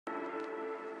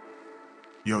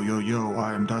Yo,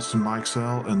 I am Dustin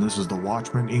Mikesell, and this is the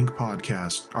Watchmen Inc.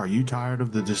 podcast. Are you tired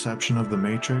of the deception of the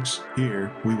Matrix?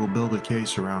 Here, we will build a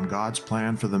case around God's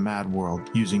plan for the mad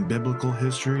world, using biblical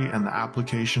history and the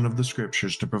application of the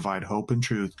scriptures to provide hope and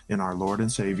truth in our Lord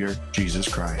and Savior, Jesus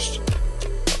Christ.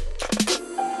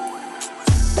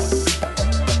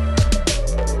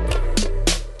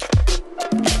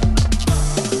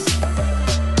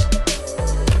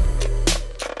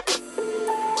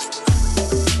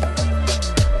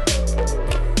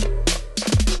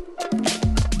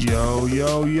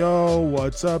 Yo,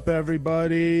 what's up,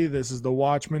 everybody? This is the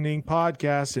Watchmen Inc.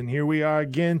 podcast, and here we are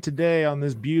again today on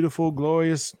this beautiful,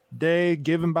 glorious day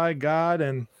given by God.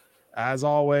 And as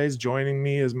always, joining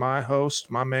me is my host,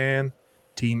 my man,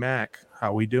 TMAC.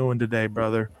 How we doing today,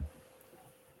 brother?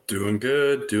 Doing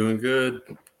good.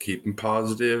 Keeping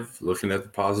positive, looking at the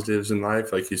positives in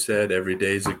life. Like you said, every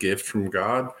day is a gift from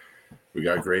God. We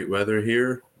got great weather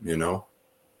here, and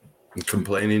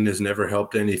complaining has never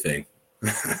helped anything.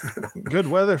 Good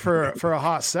weather for a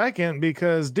hot second,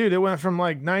 because dude, it went from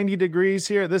like 90 degrees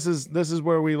here. This is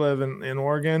where we live in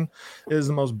Oregon. It is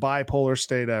the most bipolar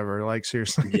state ever. Like,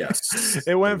 seriously. Yes.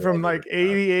 It went from like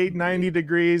 88, 90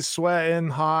 degrees, sweating,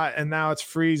 hot, and now it's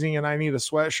freezing, and I need a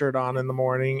sweatshirt on in the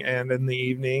morning and in the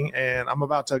evening. And I'm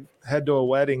about to head to a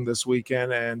wedding this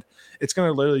weekend, and it's going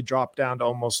to literally drop down to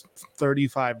almost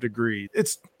 35 degrees.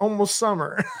 It's almost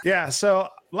summer. Yeah, so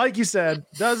like you said,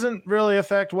 doesn't really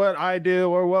affect what I do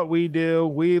or what we do.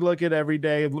 We look at every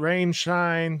day, rain,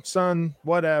 shine, sun,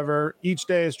 whatever. Each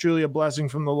day is truly a blessing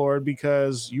from the Lord,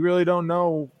 because you really don't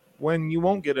know when you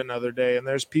won't get another day. And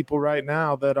there's people right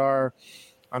now that are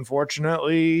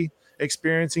unfortunately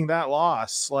experiencing that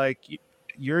loss. Like,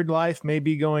 your life may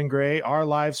be going great. Our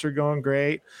lives are going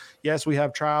great. Yes, we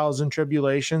have trials and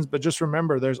tribulations, but just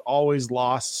remember, there's always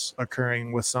loss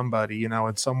occurring with somebody,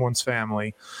 in someone's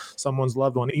family, someone's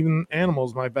loved one, even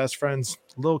animals. My best friend's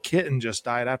little kitten just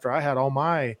died after I had all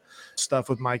my stuff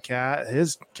with my cat.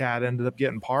 His cat ended up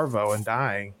getting parvo and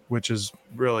dying, which is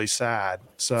really sad.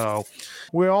 So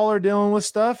we all are dealing with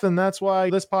stuff, and that's why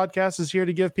this podcast is here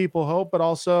to give people hope, but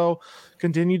also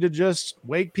continue to just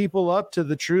wake people up to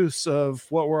the truths of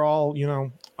what we're all,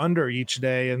 under each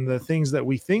day, and the things that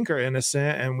we think are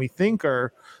innocent and we think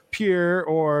are pure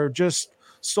or just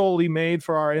solely made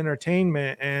for our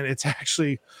entertainment, and it's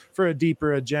actually for a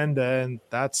deeper agenda. And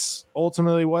that's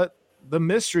ultimately what the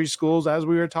mystery schools, as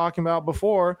we were talking about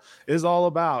before, is all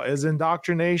about, is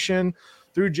indoctrination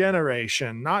through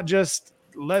generation, not just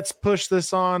let's push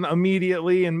this on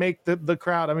immediately and make the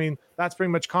crowd. I mean, that's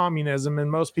pretty much communism, and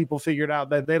most people figured out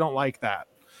that they don't like that.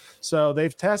 So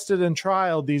they've tested and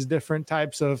trialed these different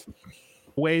types of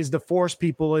ways to force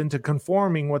people into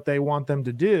conforming what they want them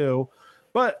to do.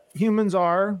 But humans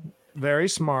are very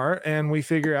smart, and we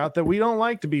figure out that we don't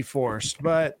like to be forced.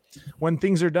 But when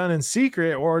things are done in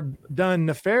secret or done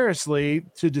nefariously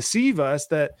to deceive us,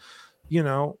 that,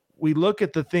 we look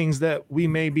at the things that we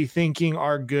may be thinking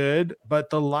are good,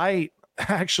 but the light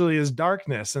actually is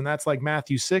darkness. And that's like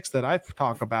Matthew 6 that I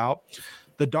talk about.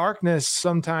 The darkness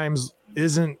sometimes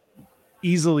isn't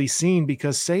easily seen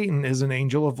because Satan is an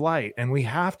angel of light, and we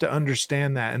have to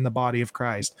understand that in the body of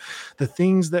Christ. The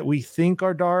things that we think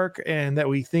are dark and that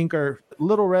we think are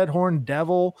little red horned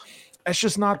devil, that's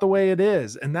just not the way it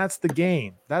is. And that's the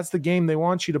game. That's the game they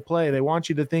want you to play. They want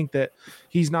you to think that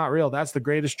he's not real. That's the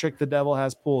greatest trick the devil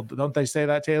has pulled. Don't they say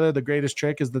that, Taylor? The greatest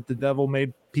trick is that the devil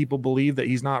made people believe that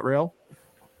he's not real.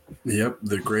 Yep.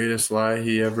 The greatest lie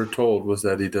he ever told was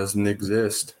that he doesn't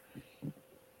exist.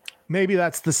 Maybe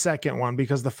that's the second one,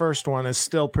 because the first one is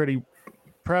still pretty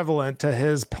prevalent to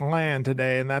his plan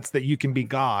today, and that's that you can be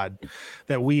God,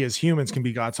 that we as humans can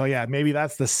be God. So yeah, maybe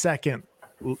that's the second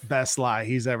best lie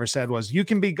he's ever said, was you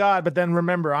can be God, but then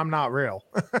remember, I'm not real.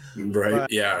 Right.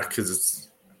 But, yeah,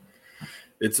 because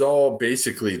it's all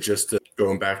basically just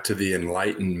going back to the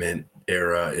Enlightenment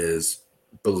era, is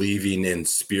believing in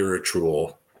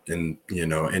spiritual and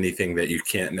anything that you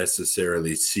can't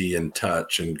necessarily see and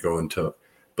touch, and go into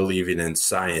believing in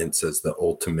science as the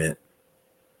ultimate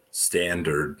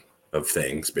standard of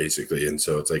things, basically. And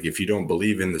so it's like, if you don't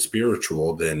believe in the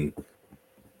spiritual, then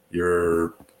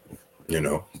you're,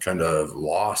 kind of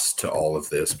lost to all of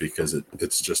this, because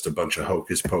it's just a bunch of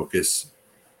hocus pocus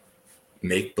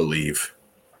make believe.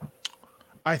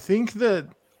 I think that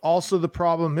also the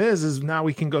problem is now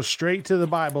we can go straight to the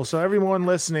Bible. So everyone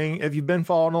listening, if you've been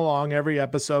following along every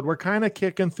episode, we're kind of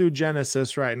kicking through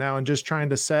Genesis right now and just trying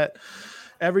to set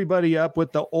everybody up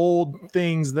with the old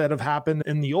things that have happened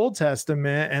in the Old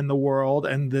Testament and the world,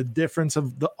 and the difference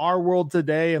of our world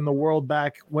today and the world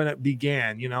back when it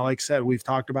began. Like I said, we've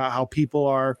talked about how people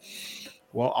are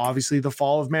Well, obviously the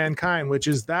fall of mankind, which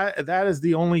is that is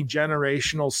the only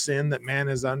generational sin that man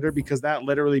is under, because that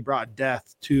literally brought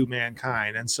death to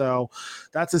mankind. And so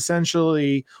that's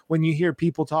essentially when you hear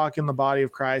people talk in the body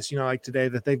of Christ, like today,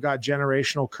 that they've got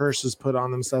generational curses put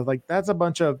on themselves. Like that's a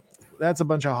bunch of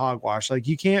hogwash. Like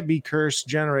you can't be cursed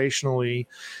generationally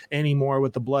anymore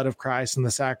with the blood of Christ and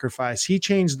the sacrifice. He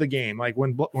changed the game. Like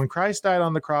when Christ died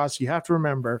on the cross, you have to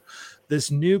remember this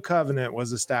new covenant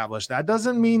was established. That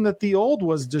doesn't mean that the old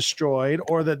was destroyed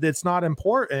or that it's not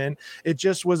important. It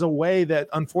just was a way that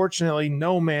unfortunately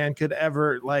no man could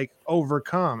ever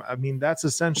overcome. I mean, that's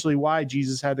essentially why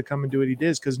Jesus had to come and do what he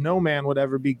did, because no man would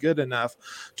ever be good enough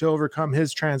to overcome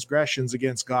his transgressions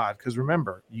against God. Because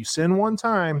remember, you sin one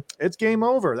time, it's game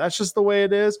over. That's just the way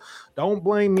it is. Don't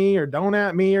blame me, or don't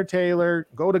at me or Taylor.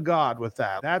 Go to God with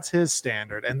that. That's his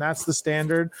standard. And that's the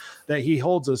standard that he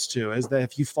holds us to, is that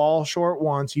if you fall short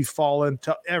once, you fall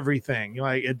into everything.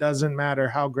 Like, it doesn't matter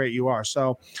how great you are.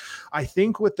 So I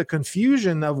think with the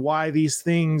confusion of why these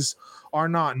things are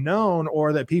not known,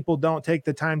 or that people don't take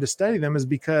the time to study them, is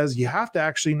because you have to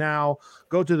actually now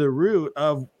go to the root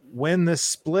of when this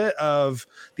split of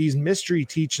these mystery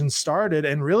teachings started.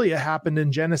 And really it happened in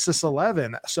Genesis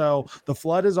 11. So the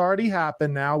flood has already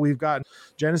happened. Now we've got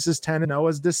Genesis 10 and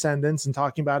Noah's descendants, and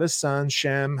talking about his sons,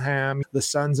 Shem, Ham, the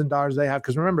sons and daughters they have.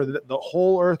 Because remember, the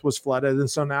whole earth was flooded. And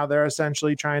so now they're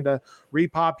essentially trying to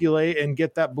repopulate and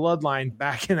get that bloodline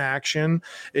back in action,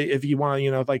 if you want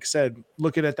to, like I said,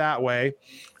 look at it that way.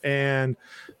 And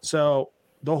so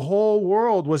the whole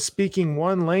world was speaking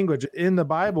one language. In the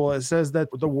Bible, it says that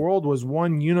the world was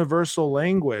one universal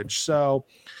language. So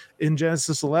in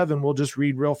Genesis 11, we'll just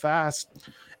read real fast.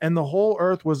 And the whole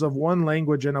earth was of one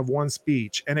language and of one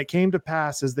speech. And it came to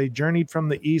pass, as they journeyed from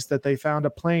the east, that they found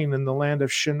a plain in the land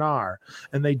of Shinar,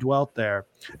 and they dwelt there.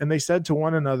 And they said to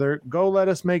one another, Go, let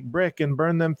us make brick and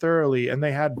burn them thoroughly. And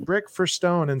they had brick for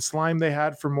stone, and slime they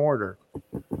had for mortar.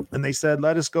 And they said,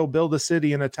 Let us go build a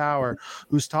city and a tower,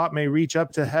 whose top may reach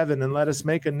up to heaven, and let us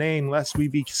make a name, lest we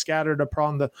be scattered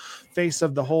upon the face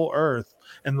of the whole earth.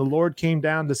 And the Lord came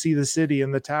down to see the city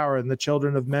and the tower, and the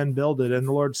children of men build it. And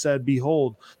the Lord said,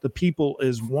 Behold, the people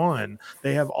is one.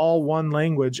 They have all one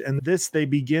language, and this they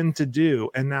begin to do.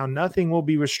 And now nothing will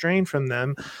be restrained from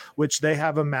them, which they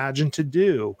have imagined to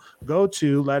do. Go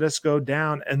to, let us go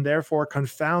down, and therefore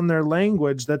confound their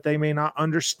language, that they may not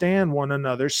understand one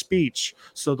another's speech.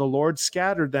 So the Lord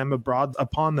scattered them abroad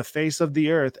upon the face of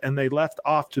the earth, and they left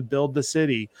off to build the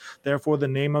city. Therefore the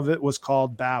name of it was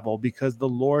called Babel, because the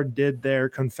Lord did there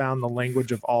confound the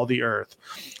language of all the earth.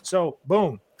 So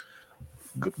boom,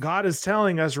 God is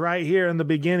telling us right here in the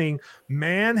beginning,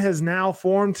 man has now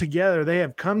formed together. They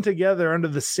have come together under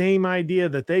the same idea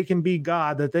that they can be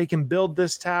God, that they can build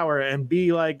this tower and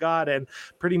be like God. And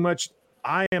pretty much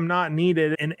I am not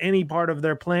needed in any part of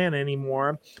their plan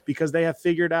anymore, because they have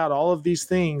figured out all of these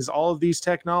things, all of these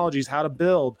technologies, how to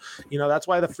build. That's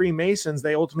why the Freemasons,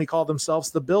 they ultimately call themselves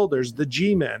the builders, the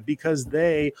G-men, because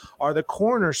they are the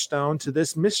cornerstone to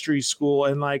this mystery school.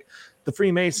 And the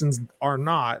Freemasons are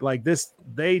not like this.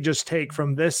 They just take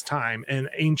from this time in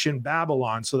ancient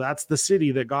Babylon. So that's the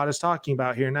city that God is talking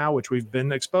about here now, which we've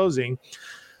been exposing.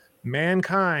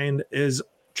 Mankind is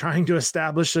trying to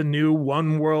establish a new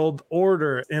one world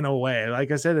order in a way.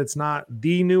 Like I said, it's not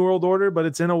the new world order, but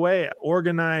it's in a way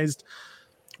organized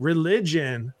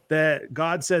religion that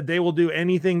God said they will do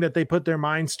anything that they put their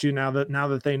minds to now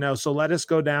that they know. So let us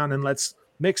go down and let's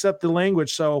mix up the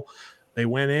language. So they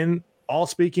went in all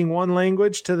speaking one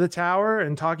language to the tower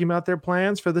and talking about their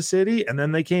plans for the city. And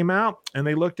then they came out and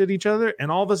they looked at each other, and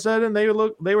all of a sudden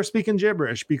they were speaking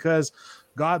gibberish, because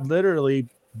God literally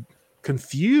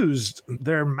confused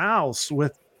their mouths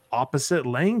with opposite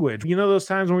language. Those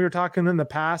times when we were talking in the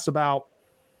past about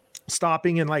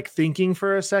stopping and thinking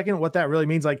for a second, what that really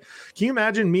means. Can you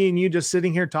imagine me and you just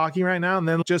sitting here talking right now, and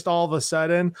then just all of a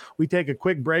sudden we take a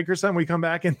quick break or something, we come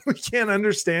back and we can't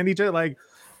understand each other?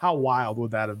 How wild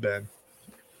would that have been?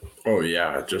 Oh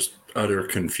yeah, just utter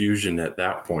confusion at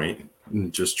that point.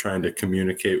 Just trying to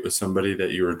communicate with somebody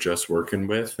that you were just working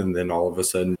with, and then all of a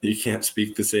sudden you can't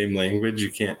speak the same language. You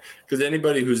can't, because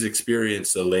anybody who's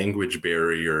experienced a language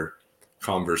barrier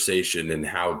conversation and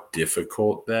how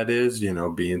difficult that is,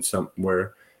 being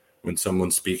somewhere when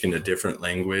someone's speaking a different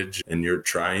language and you're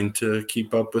trying to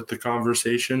keep up with the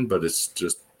conversation, but it's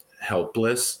just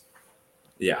helpless.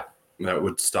 Yeah, that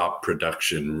would stop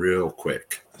production real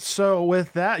quick. So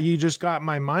with that, you just got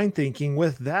my mind thinking.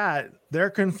 With that, they're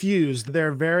confused.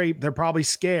 They're probably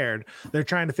scared. They're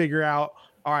trying to figure out,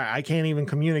 all right, I can't even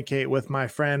communicate with my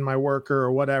friend, my worker,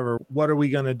 or whatever. What are we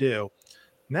going to do?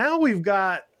 Now we've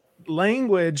got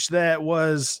language that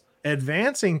was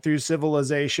advancing through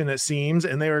civilization, it seems,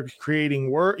 and they were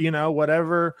creating word,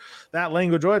 whatever that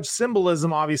language was.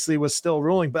 Symbolism obviously was still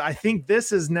ruling, but I think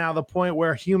this is now the point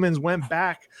where humans went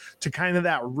back to kind of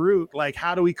that root, like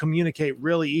how do we communicate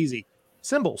really easy?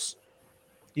 Symbols.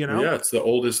 Well, yeah, it's the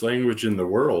oldest language in the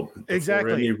world. Before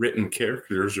Exactly. any written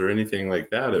characters or anything like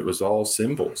that, it was all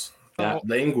symbols. That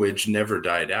language never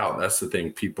died out. That's the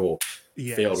thing people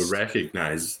fail to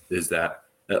recognize, is that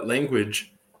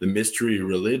language, the mystery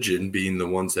religion being the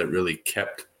ones that really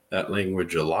kept that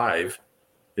language alive,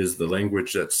 is the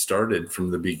language that started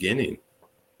from the beginning.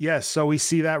 Yes, so we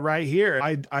see that right here.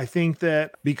 I think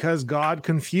that because God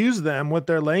confused them with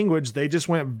their language, they just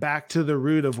went back to the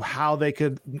root of how they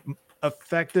could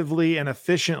effectively and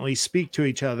efficiently speak to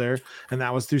each other, and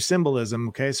that was through symbolism.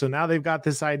 Okay, so now they've got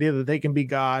this idea that they can be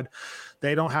God.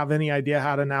 They don't have any idea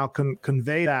how to now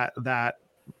convey that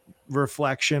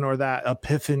reflection or that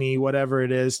epiphany, whatever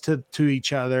it is, to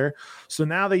each other. So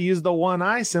now they use the one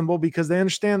eye symbol because they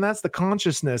understand that's the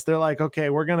consciousness. They're like, okay,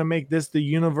 we're going to make this the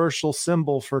universal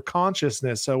symbol for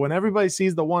consciousness. So when everybody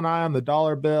sees the one eye on the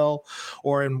dollar bill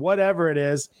or in whatever it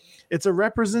is, it's a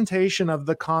representation of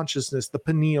the consciousness, the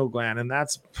pineal gland. And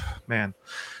that's, man,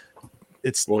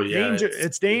 it's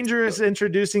dangerous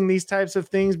introducing these types of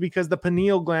things because the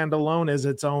pineal gland alone is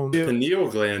its own. The pineal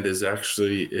gland is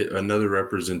actually another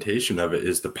representation of it,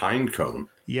 is the pine cone.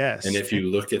 Yes. And if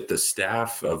you look at the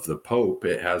staff of the Pope,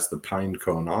 it has the pine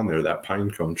cone on there. That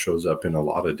pine cone shows up in a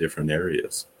lot of different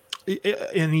areas.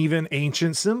 And even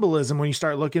ancient symbolism, when you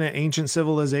start looking at ancient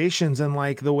civilizations and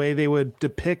like the way they would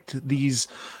depict these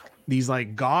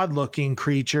like god-looking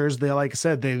creatures, they, like I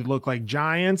said, they look like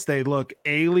giants, they look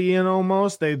alien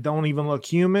almost, they don't even look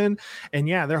human. And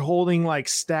yeah, they're holding like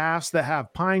staffs that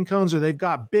have pine cones, or they've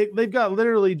got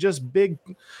literally just big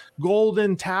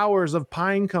golden towers of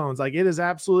pine cones. Like, it is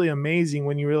absolutely amazing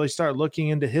when you really start looking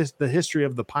into the history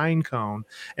of the pine cone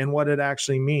and what it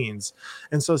actually means.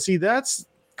 And so see, that's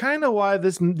kind of why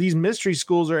these mystery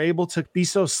schools are able to be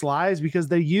so sly, is because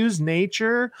they use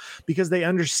nature, because they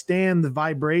understand the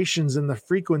vibrations and the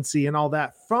frequency and all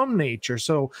that from nature.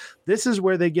 So this is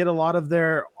where they get a lot of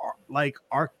their like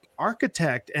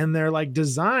architect and their like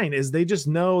design, is they just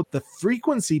know the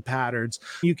frequency patterns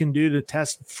you can do to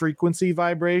test frequency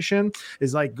vibration.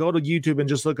 Is like, go to YouTube and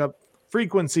just look up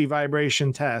frequency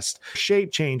vibration test,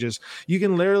 shape changes. You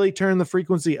can literally turn the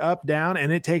frequency up, down,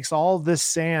 and it takes all this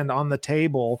sand on the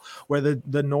table where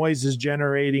the noise is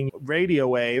generating radio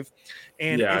wave,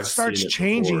 and it starts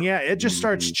changing. Yeah, it just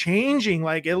starts changing.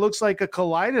 Like, it looks like a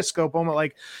kaleidoscope, almost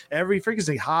like every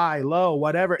frequency, high, low,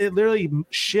 whatever. It literally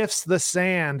shifts the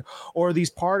sand or these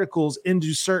particles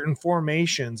into certain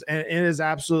formations, and it is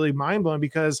absolutely mind-blowing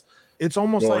because it's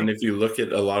almost like, and if you look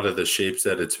at a lot of the shapes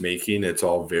that it's making, it's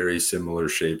all very similar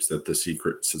shapes that the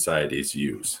secret societies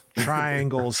use.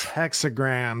 Triangles,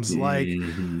 hexagrams, like,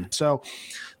 so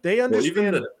they understand. Well,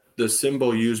 even the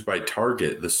symbol used by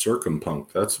Target, the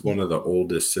circumpunct, that's one of the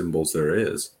oldest symbols there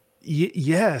is.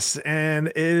 Yes, and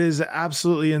it is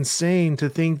absolutely insane to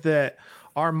think that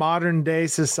our modern day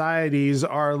societies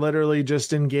are literally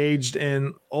just engaged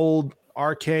in old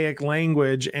archaic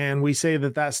language, and we say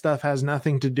that stuff has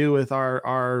nothing to do with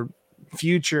our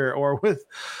future or with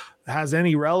has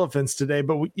any relevance today.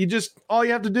 But all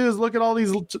you have to do is look at all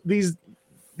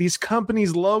these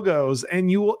companies' logos,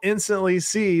 and you will instantly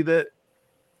see that.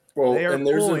 Well, and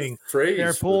there's a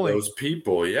phrase for those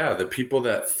people. Yeah, the people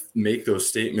that make those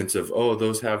statements of, oh,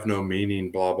 those have no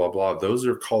meaning, blah, blah, blah. Those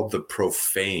are called the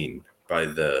profane by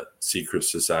the secret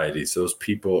societies. Those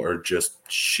people are just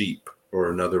sheep. Or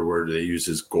another word they use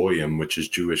is goyim, which is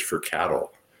Jewish for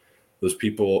cattle. Those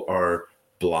people are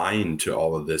blind to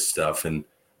all of this stuff. And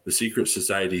the secret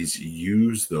societies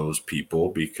use those people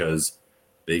because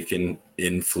they can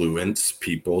influence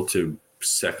people to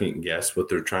second guess what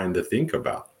they're trying to think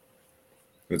about.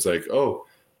 It's like, oh,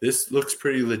 this looks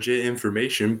pretty legit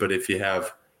information. But if you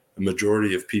have a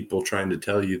majority of people trying to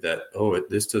tell you that, oh,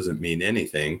 this doesn't mean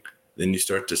anything, then you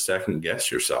start to second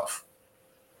guess yourself.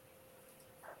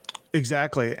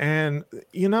 Exactly. And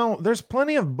there's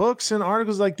plenty of books and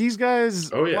articles like these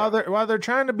guys, while they're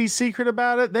trying to be secret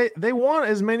about it, they want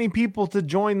as many people to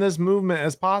join this movement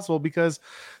as possible, because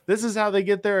this is how they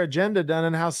get their agenda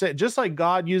done, and just like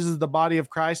God uses the body of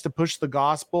Christ to push the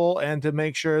gospel and to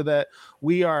make sure that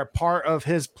we are part of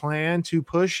his plan to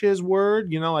push his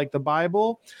word, like the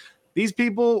Bible. These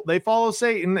people, they follow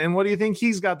Satan, and what do you think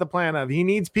he's got the plan of? He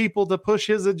needs people to push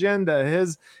his agenda,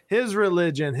 his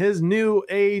religion, his new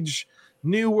age,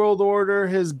 new world order,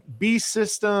 his beast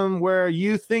system, where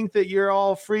you think that you're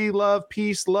all free, love,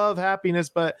 peace, love, happiness,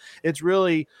 but it's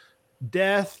really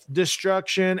death,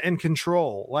 destruction, and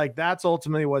control. Like that's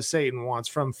ultimately what Satan wants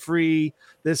from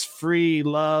this free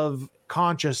love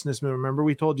consciousness. Remember,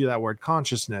 we told you that word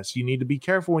consciousness. You need to be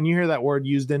careful when you hear that word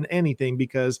used in anything,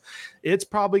 because it's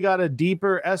probably got a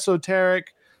deeper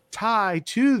esoteric tie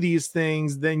to these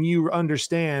things than you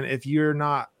understand if you're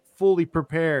not fully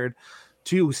prepared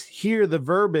to hear the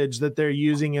verbiage that they're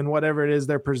using and whatever it is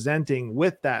they're presenting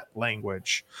with that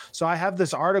language. So I have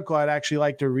this article I'd actually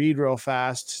like to read real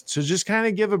fast. So just kind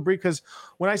of give a brief, because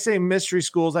when I say mystery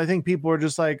schools, I think people are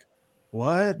just like,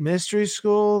 what, mystery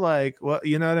school? Like, what,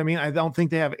 you know what I mean? I don't think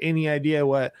they have any idea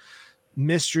what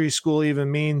mystery school even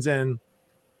means. And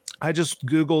I just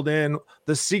Googled in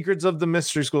the secrets of the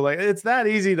mystery school. Like, it's that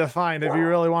easy to find if you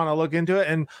really want to look into it.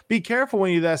 And be careful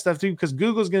when you do that stuff too, because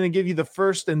Google's going to give you the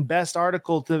first and best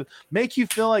article to make you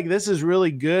feel like this is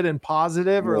really good and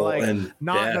positive, or like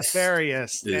not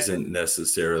nefarious. Isn't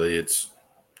necessarily, it's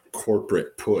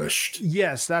corporate pushed.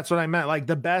 Yes, that's what I meant. Like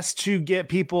the best to get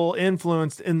people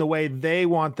influenced in the way they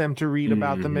want them to read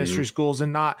about the mystery schools,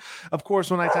 and not, of course,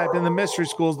 when I type in the mystery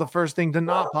schools, the first thing to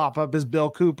not pop up is Bill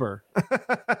Cooper.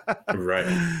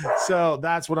 Right. So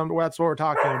that's what we're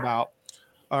talking about.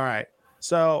 All right.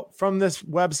 So from this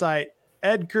website,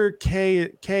 Edgar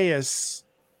Cayce,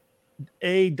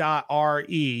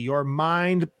 A.RE, your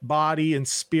mind, body, and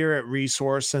spirit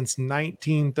resource since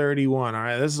 1931. All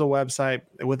right. This is a website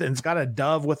it's got a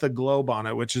dove with a globe on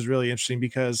it, which is really interesting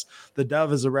because the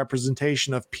dove is a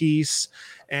representation of peace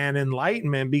and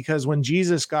enlightenment, because when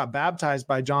Jesus got baptized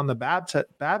by John the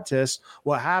Baptist,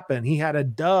 what happened? He had a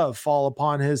dove fall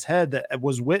upon his head that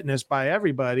was witnessed by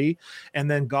everybody. And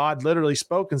then God literally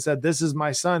spoke and said, "This is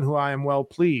my son who I am well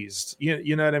pleased."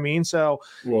 You know what I mean? So,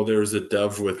 well, there was a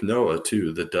dove with Noah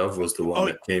too. The dove was the one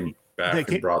that came back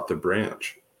and brought the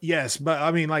branch. Yes, but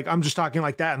I mean, like, I'm just talking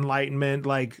like that enlightenment,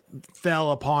 like,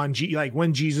 fell upon, like,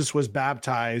 when Jesus was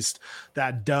baptized,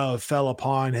 that dove fell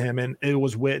upon him and it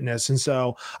was witness. And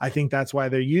so I think that's why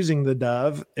they're using the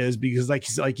dove, is because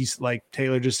like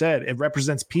Taylor just said, it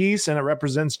represents peace and it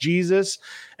represents Jesus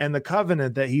and the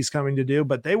covenant that he's coming to do.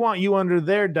 But they want you under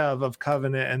their dove of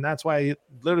covenant. And that's why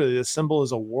literally the symbol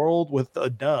is a world with a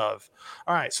dove.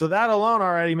 All right. So that alone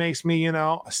already makes me,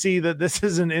 see that this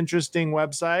is an interesting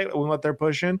website and what they're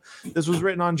pushing. This was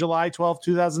written on July 12th,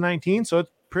 2019. So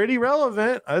it's pretty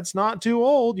relevant. It's not too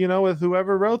old, with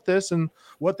whoever wrote this and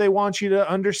what they want you to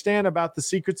understand about the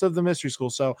secrets of the mystery school.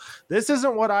 So this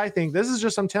isn't what I think. This is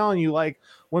just, I'm telling you, like,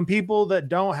 when people that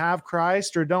don't have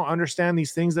Christ or don't understand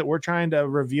these things that we're trying to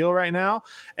reveal right now,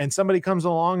 and somebody comes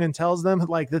along and tells them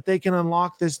like that they can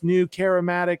unlock this new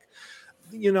charismatic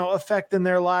effect in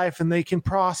their life and they can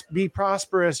be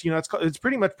prosperous, it's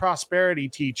pretty much prosperity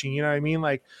teaching, you know what I mean?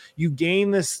 Like, you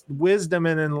gain this wisdom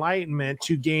and enlightenment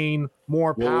to gain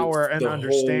more power and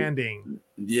understanding.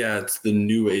 It's the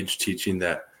new age teaching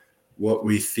that what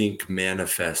we think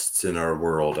manifests in our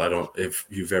world. I don't, if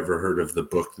you've ever heard of the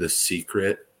book The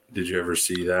Secret. Did you ever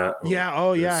see that? Yeah.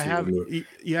 Oh yeah, I have.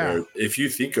 Yeah. Or if you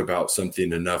think about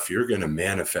something enough, you're going to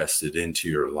manifest it into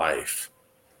your life.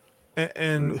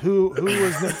 And who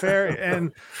was nefarious?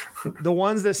 And the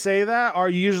ones that say that are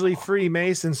usually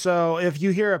Freemasons. So if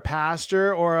you hear a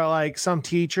pastor or like some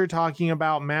teacher talking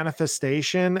about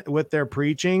manifestation with their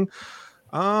preaching,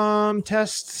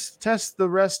 test the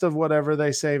rest of whatever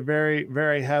they say very,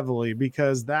 very heavily,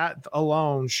 because that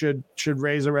alone should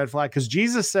raise a red flag. Because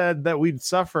Jesus said that we'd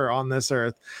suffer on this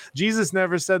earth. Jesus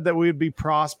never said that we'd be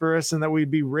prosperous and that we'd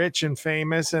be rich and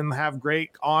famous and have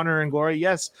great honor and glory.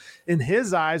 Yes, in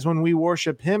his eyes, when we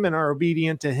worship him and are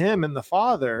obedient to him and the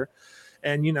Father,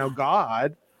 and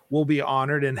God will be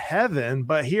honored in heaven.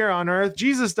 But here on earth,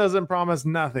 Jesus doesn't promise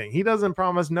nothing. He doesn't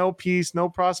promise no peace, no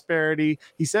prosperity.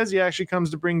 He says he actually comes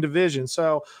to bring division.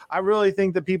 So I really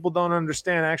think that people don't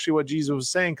understand actually what Jesus was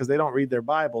saying, because they don't read their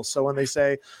Bible. So when they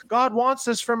say, God wants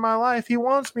this for my life, he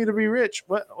wants me to be rich.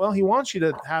 Well, he wants you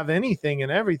to have anything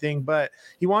and everything, but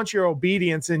he wants your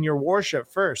obedience and your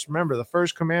worship first. Remember, the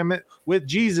first commandment with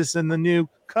Jesus in the new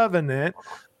covenant: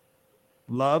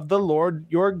 love the Lord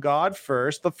your God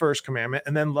first, the first commandment,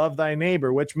 and then love thy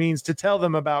neighbor, which means to tell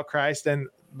them about Christ and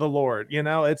the Lord.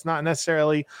 It's not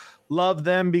necessarily love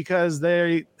them because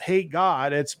they hate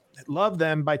God. It's love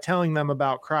them by telling them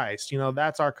about Christ.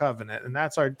 That's our covenant. And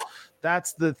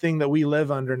that's the thing that we live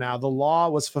under now. The law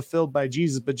was fulfilled by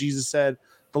Jesus, but Jesus said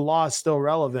the law is still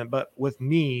relevant. But with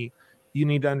me, you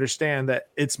need to understand that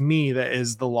it's me that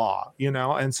is the law,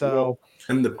 And so,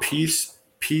 and the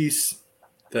peace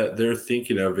that they're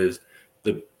thinking of is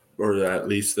or at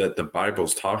least that the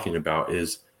Bible's talking about,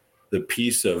 is the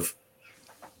peace of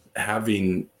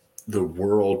having the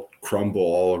world crumble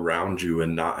all around you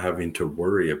and not having to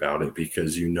worry about it,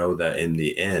 because you know that in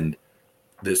the end,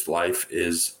 this life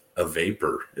is a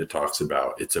vapor. It talks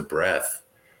about it's a breath,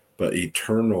 but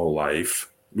eternal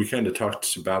life, we kind of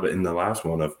talked about it in the last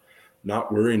one, of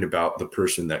not worrying about the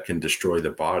person that can destroy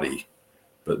the body,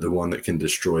 but the one that can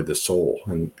destroy the soul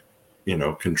and,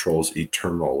 controls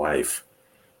eternal life.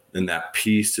 And that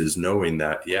peace is knowing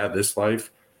that, yeah, this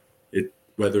life,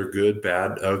 whether good,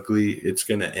 bad, ugly, it's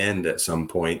going to end at some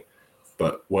point.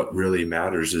 But what really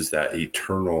matters is that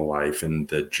eternal life and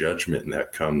the judgment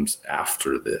that comes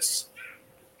after this.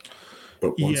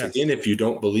 But once again, if you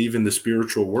don't believe in the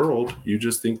spiritual world, you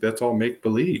just think that's all make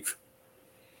believe.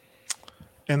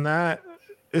 And that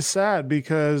is sad,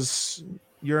 because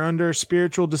you're under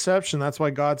spiritual deception. That's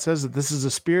why God says that this is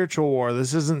a spiritual war.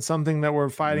 This isn't something that we're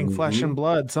fighting flesh and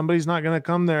blood. Somebody's not going to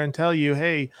come there and tell you,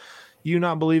 hey, you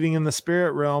not believing in the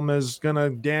spirit realm is going to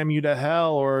damn you to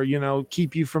hell, or,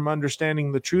 keep you from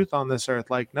understanding the truth on this earth.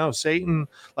 Like, no, Satan,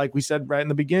 like we said right in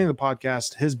the beginning of the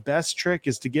podcast, his best trick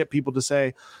is to get people to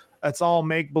say, that's all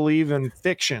make believe and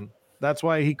fiction. That's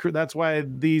why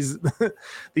these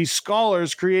these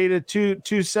scholars created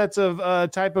two sets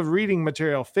of type of reading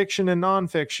material, fiction and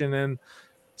nonfiction. And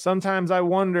sometimes I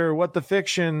wonder what the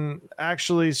fiction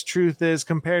actually's truth is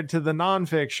compared to the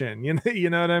nonfiction.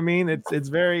 You know what I mean? It's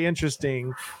very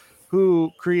interesting who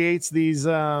creates these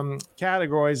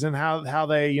categories and how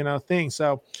they think.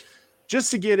 So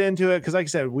just to get into it, because like I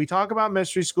said, we talk about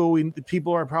mystery school.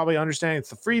 People are probably understanding it's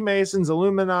the Freemasons,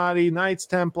 Illuminati, Knights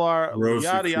Templar,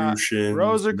 Rosicrucian,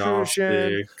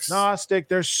 Gnostic.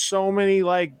 There's so many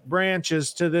like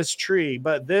branches to this tree,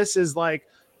 but this is like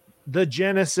the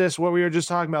Genesis, what we were just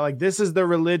talking about. Like, this is the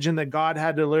religion that God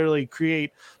had to literally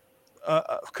create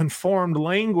a conformed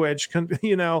language,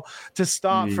 to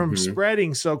stop from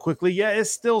spreading so quickly. Yeah, it's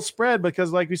still spread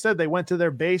because, like we said, they went to their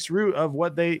base root of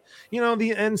what they,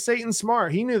 and Satan's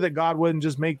smart. He knew that God wouldn't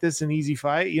just make this an easy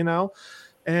fight,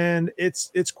 and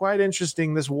it's quite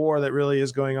interesting, this war that really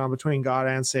is going on between God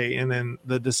and Satan, and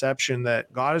the deception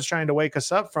that God is trying to wake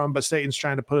us up from, but Satan's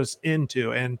trying to put us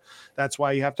into. And that's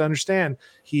why you have to understand,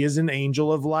 he is an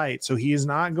angel of light. So he is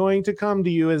not going to come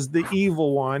to you as the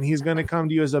evil one. He's going to come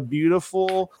to you as a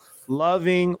beautiful,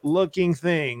 loving looking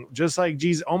thing, just like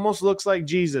Jesus, almost looks like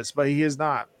Jesus, but he is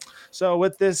not. So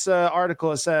with this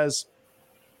article, it says,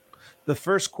 the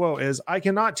first quote is, "I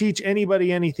cannot teach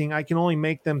anybody anything. I can only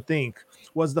make them think,"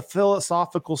 was the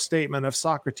philosophical statement of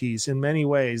Socrates. In many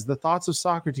ways, the thoughts of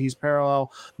Socrates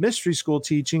parallel mystery school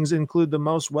teachings, include the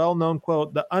most well-known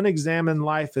quote, "The unexamined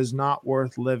life is not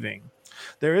worth living."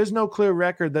 There is no clear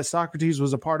record that Socrates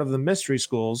was a part of the mystery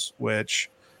schools, which,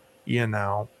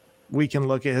 we can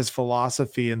look at his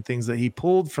philosophy and things that he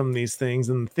pulled from these things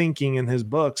and thinking in his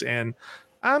books, and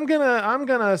I'm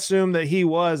gonna assume that he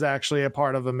was actually a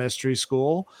part of a mystery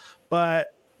school,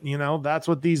 but that's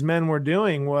what these men were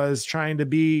doing, was trying to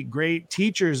be great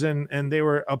teachers, and they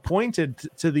were appointed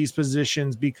to these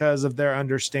positions because of their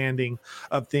understanding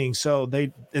of things. So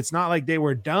it's not like they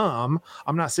were dumb.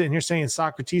 I'm not sitting here saying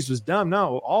Socrates was dumb.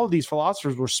 No, all of these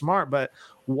philosophers were smart, but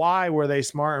why were they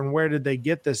smart and where did they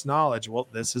get this knowledge? Well,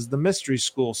 this is the mystery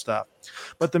school stuff.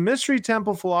 But the mystery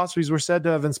temple philosophies were said to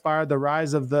have inspired the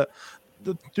rise of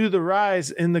through the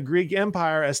rise in the Greek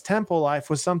Empire, as temple life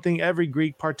was something every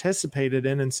Greek participated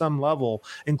in some level,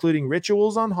 including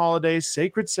rituals on holidays,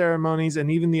 sacred ceremonies,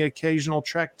 and even the occasional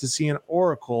trek to see an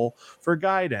oracle for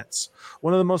guidance.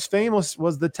 One of the most famous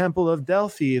was the Temple of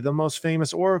Delphi, the most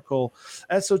famous oracle,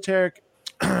 esoteric,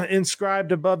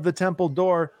 inscribed above the temple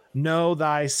door, "Know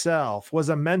thyself," was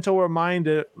a mental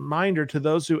reminder to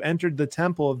those who entered the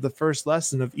temple of the first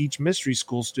lesson of each mystery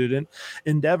school student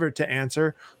endeavored to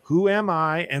answer, "Who am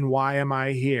I and why am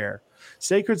I here?"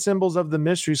 Sacred symbols of the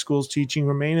mystery school's teaching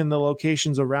remain in the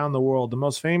locations around the world. The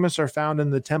most famous are found in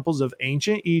the temples of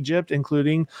ancient Egypt,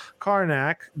 including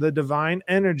Karnak. The divine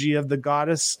energy of the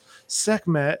goddess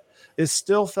Sekhmet is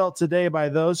still felt today by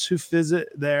those who visit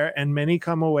there, and many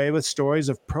come away with stories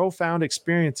of profound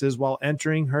experiences while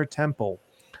entering her temple.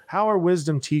 How are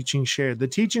wisdom teachings shared? The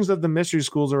teachings of the mystery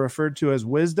schools are referred to as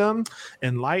wisdom,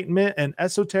 enlightenment, and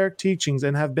esoteric teachings,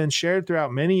 and have been shared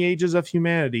throughout many ages of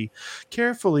humanity,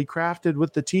 carefully crafted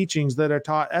with the teachings that are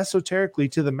taught esoterically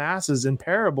to the masses in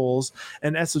parables,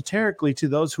 and esoterically to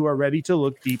those who are ready to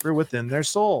look deeper within their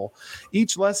soul.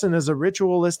 Each lesson is a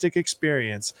ritualistic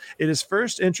experience. It is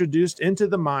first introduced into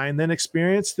the mind, then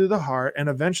experienced through the heart, and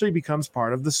eventually becomes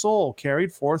part of the soul,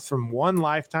 carried forth from one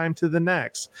lifetime to the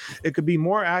next. It could be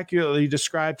more accurately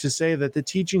described to say that the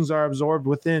teachings are absorbed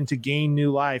within to gain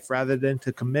new life rather than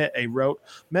to commit a rote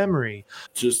memory.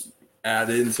 Just add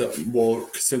in something. Well,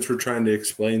 since we're trying to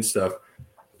explain stuff,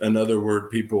 another word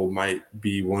people might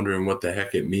be wondering what the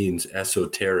heck it means,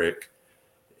 esoteric.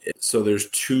 So there's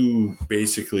two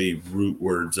basically root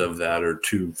words of that, or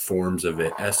two forms of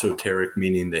it. Esoteric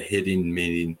meaning the hidden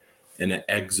meaning, and an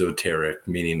exoteric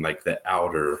meaning like the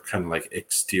outer, kind of like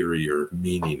exterior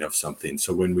meaning of something.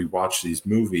 So when we watch these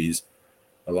movies,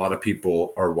 a lot of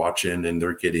people are watching and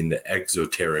they're getting the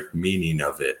exoteric meaning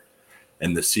of it.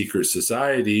 And the secret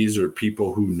societies, or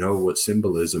people who know what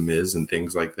symbolism is and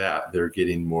things like that, they're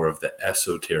getting more of the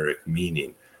esoteric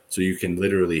meaning. So you can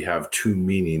literally have two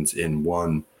meanings in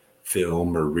one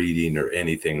film or reading or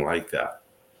anything like that.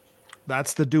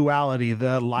 That's the duality,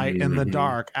 the light and the Mhm.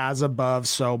 dark, as above,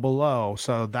 so below.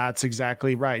 So that's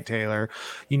exactly right, Taylor.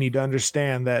 You need to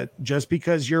understand that just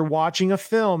because you're watching a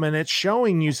film and it's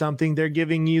showing you something, they're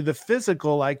giving you the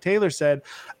physical, like Taylor said,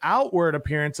 outward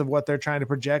appearance of what they're trying to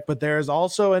project. But there is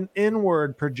also an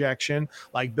inward projection,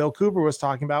 like Bill Cooper was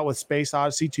talking about with Space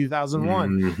Odyssey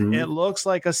 2001. Mhm. It looks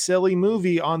like a silly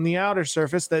movie on the outer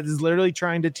surface that is literally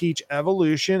trying to teach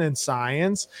evolution and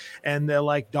science and the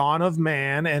like dawn of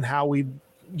man and how we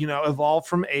evolved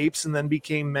from apes and then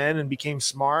became men and became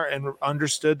smart and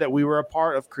understood that we were a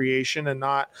part of creation and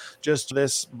not just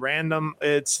this random.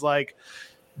 It's like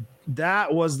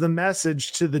that was the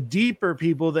message to the deeper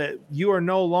people, that you are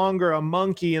no longer a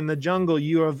monkey in the jungle.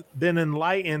 You have been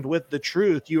enlightened with the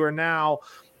truth. You are now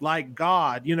like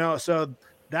God, so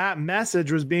that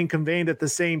message was being conveyed at the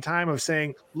same time of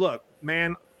saying, look,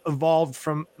 man evolved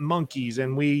from monkeys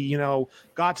and we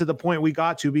got to the point we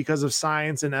got to because of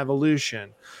science and evolution.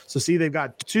 So see, they've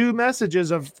got two messages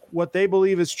of what they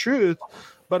believe is truth,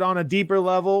 but on a deeper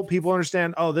level, people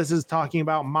understand, oh, this is talking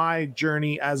about my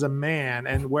journey as a man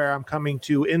and where I'm coming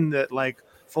to in the like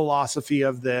philosophy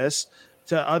of this,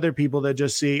 to other people that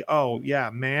just see, oh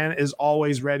yeah, man is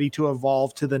always ready to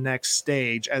evolve to the next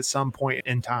stage at some point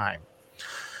in time.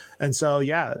 And so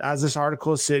yeah, as this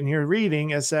article is sitting here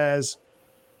reading, it says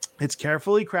it's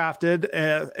carefully crafted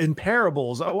in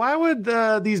parables. Why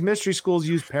would these mystery schools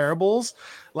use parables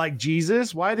like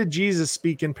Jesus? Why did Jesus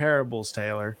speak in parables,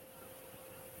 Taylor?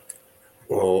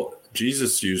 Well,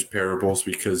 Jesus used parables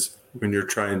because when you're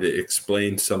trying to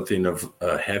explain something of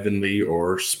a heavenly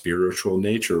or spiritual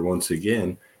nature, once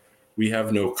again, we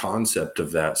have no concept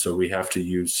of that. So we have to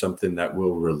use something that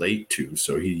we'll relate to.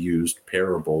 So he used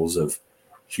parables of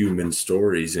human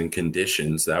stories and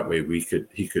conditions. That way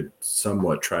he could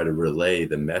somewhat try to relay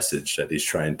the message that he's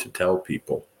trying to tell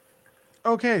people.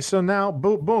 Okay, so now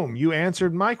boom, you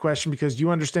answered my question because you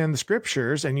understand the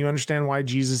scriptures and you understand why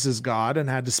Jesus is God and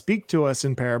had to speak to us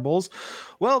in parables.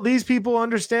 Well, these people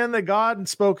understand that God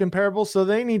spoke in parables, so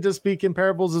they need to speak in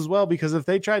parables as well, because if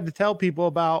they tried to tell people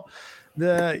about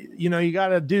you got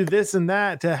to do this and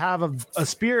that to have a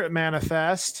spirit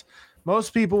manifest,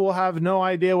 most people will have no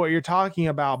idea what you're talking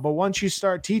about. But once you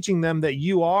start teaching them that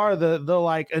you are the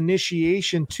like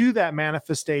initiation to that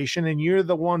manifestation, and you're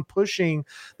the one pushing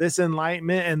this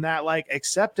enlightenment and that like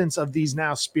acceptance of these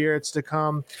now spirits to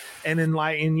come and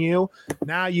enlighten you,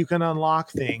 now you can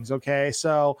unlock things. Okay,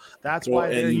 so that's why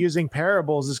they're using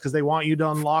parables, is because they want you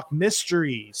to unlock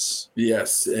mysteries.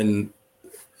 Yes, and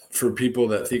for people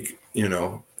that think,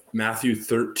 Matthew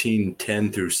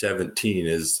 13:10 through 17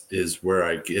 is where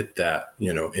I get that,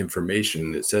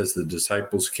 information. It says, the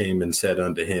disciples came and said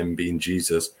unto him, being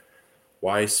Jesus,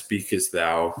 why speakest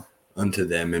thou unto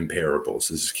them in parables?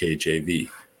 This is KJV.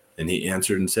 And he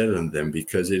answered and said unto them,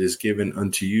 because it is given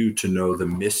unto you to know the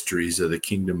mysteries of the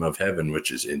kingdom of heaven,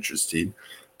 which is interesting,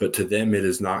 but to them it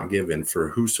is not given. For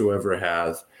whosoever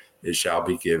hath, it shall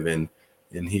be given,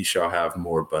 and he shall have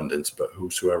more abundance. But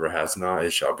whosoever has not,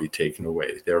 it shall be taken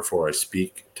away. Therefore I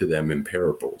speak to them in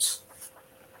parables.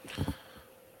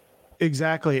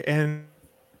 Exactly. And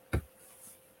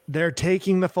they're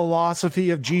taking the philosophy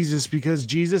of Jesus, because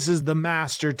Jesus is the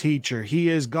master teacher. He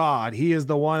is God. He is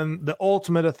the one, the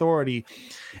ultimate authority.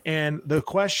 And the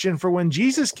question for when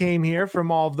Jesus came here,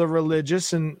 from all of the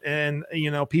religious and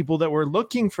people that were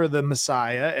looking for the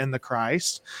Messiah and the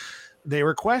Christ, they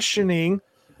were questioning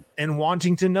and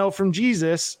wanting to know from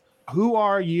Jesus, who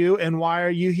are you and why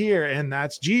are you here? And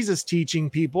that's Jesus teaching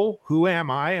people, who am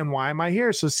I and why am I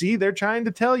here? So see, they're trying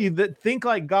to tell you that think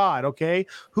like God, okay?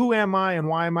 Who am I and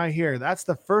why am I here? That's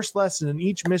the first lesson in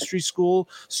each mystery school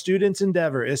student's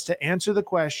endeavor, is to answer the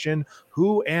question,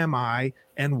 who am I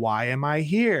and why am I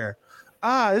here?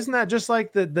 Isn't that just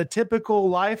like the typical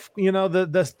life,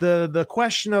 the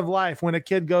question of life when a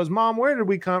kid goes, Mom, where did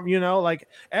we come? Like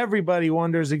everybody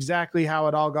wonders exactly how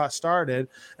it all got started.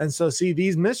 And so see,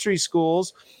 these mystery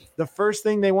schools, the first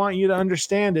thing they want you to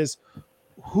understand is,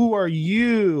 who are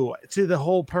you to the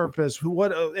whole purpose?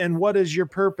 What is your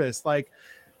purpose? Like,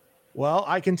 Well,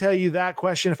 I can tell you that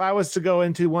question. If I was to go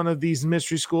into one of these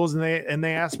mystery schools and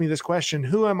they asked me this question,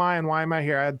 who am I and why am I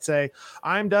here? I'd say,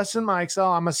 I'm Dustin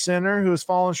Mikesell. I'm a sinner who has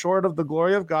fallen short of the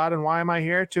glory of God. And why am I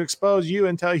here? To expose you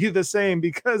and tell you the same,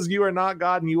 because you are not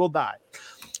God and you will die.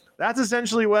 That's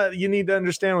essentially what you need to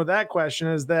understand with that question,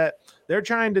 is that they're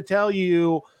trying to tell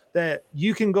you that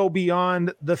you can go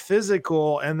beyond the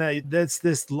physical, and that's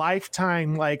this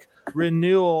lifetime like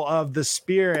renewal of the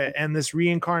spirit and this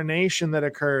reincarnation that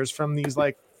occurs from these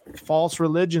like false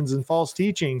religions and false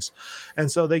teachings. And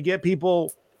so they get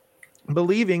people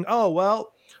believing, oh,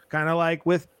 well, kind of like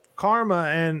with karma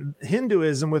and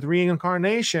Hinduism with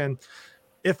reincarnation,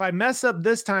 if I mess up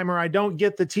this time, or I don't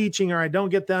get the teaching, or I don't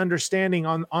get the understanding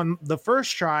on the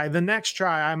first try, the next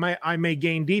try I may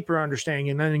gain deeper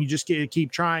understanding, and then you just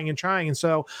keep trying and trying. And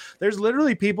so there's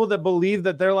literally people that believe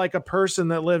that they're like a person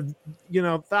that lived,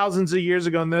 thousands of years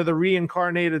ago, and they're the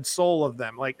reincarnated soul of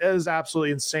them. Like, it is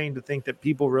absolutely insane to think that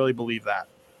people really believe that.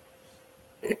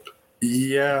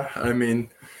 Yeah, I mean,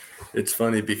 it's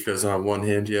funny because on one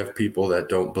hand you have people that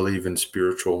don't believe in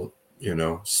spiritual,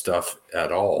 stuff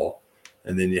at all.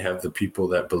 And then you have the people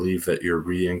that believe that you're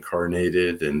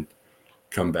reincarnated and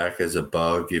come back as a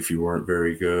bug if you weren't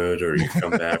very good, or you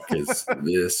come back as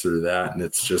this or that. And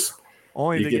it's just,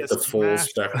 only you get the full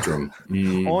spectrum.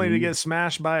 Mm-hmm. Only to get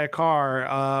smashed by a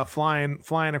car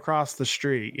flying across the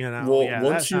street, Well,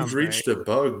 once you've reached a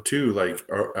bug too, like,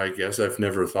 I guess I've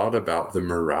never thought about the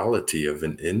morality of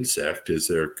an insect. Is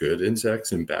there good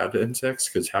insects and bad insects?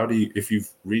 Because if you've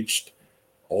reached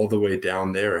all the way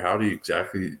down there, how do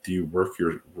you work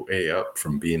your way up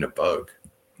from being a bug?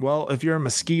 Well, if you're a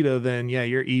mosquito, then yeah,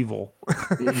 you're evil.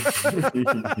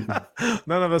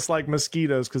 None of us like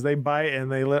mosquitoes because they bite and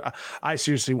they live. I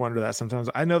seriously wonder that sometimes.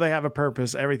 I know they have a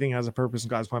purpose. Everything has a purpose in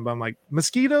God's plan, but I'm like,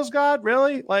 mosquitoes, God,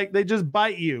 really? Like, they just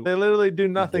bite you. They literally do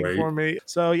nothing for me.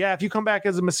 So yeah, if you come back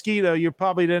as a mosquito, you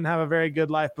probably didn't have a very good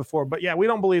life before. But yeah, we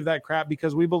don't believe that crap,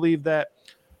 because we believe that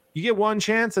you get one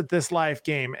chance at this life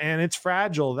game and it's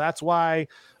fragile. That's why,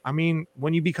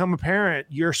 when you become a parent,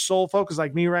 your sole focus,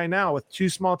 like me right now with 2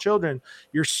 small children,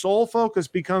 your sole focus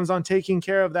becomes on taking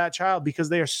care of that child, because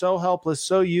they are so helpless,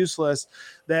 so useless,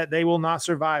 that they will not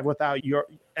survive without your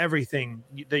everything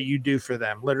that you do for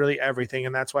them, literally everything.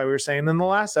 And that's why we were saying in the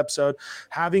last episode,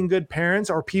 having good parents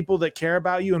or people that care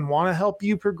about you and want to help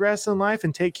you progress in life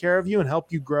and take care of you and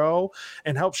help you grow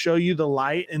and help show you the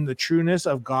light and the trueness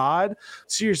of God.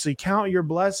 Seriously, count your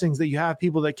blessings that you have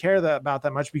people that care about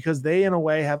that much, because they in a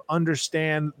way have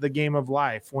understand the game of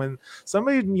life. When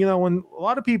somebody, when a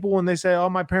lot of people, when they say, oh,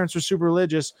 my parents are super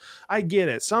religious, I get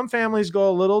it. Some families go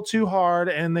a little too hard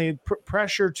and they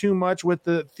pressure too much with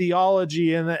the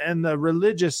theology and the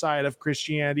religious side of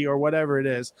Christianity or whatever it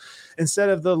is, instead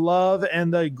of the love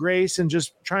and the grace and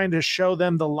just trying to show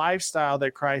them the lifestyle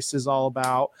that Christ is all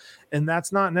about. And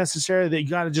that's not necessarily that you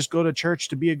got to just go to church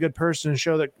to be a good person and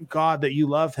show that God, that you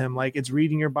love him. Like, it's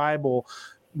reading your Bible,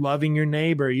 loving your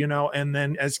neighbor, and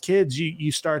then as kids,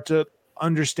 you start to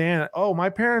understand, oh, my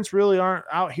parents really aren't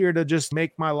out here to just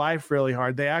make my life really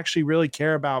hard. They actually really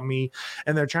care about me,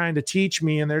 and they're trying to teach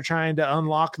me, and they're trying to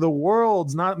unlock the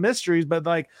worlds, not mysteries, but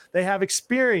like they have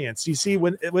experience. You see,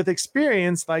 with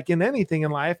experience, like in anything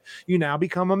in life, you now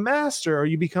become a master, or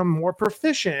you become more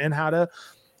proficient in how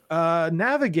to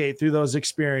navigate through those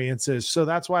experiences. So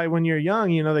that's why when you're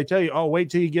young, they tell you, oh,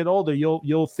 wait till you get older,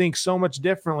 you'll think so much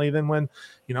differently than when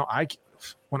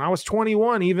I was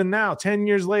 21, even now, 10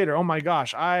 years later, oh my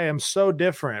gosh, I am so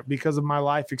different because of my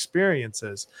life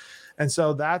experiences. And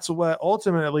so that's what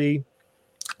ultimately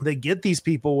they get these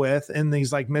people with in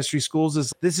these like mystery schools,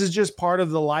 is this is just part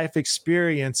of the life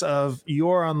experience of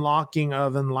your unlocking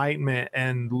of enlightenment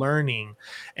and learning,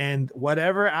 and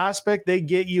whatever aspect they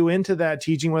get you into that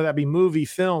teaching, whether that be movie,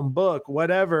 film, book,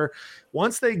 whatever.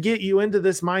 Once they get you into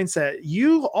this mindset,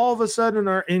 you all of a sudden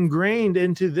are ingrained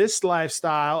into this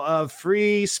lifestyle of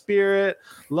free spirit,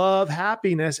 love,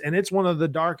 happiness. And it's one of the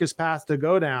darkest paths to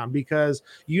go down, because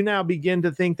you now begin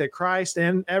to think that Christ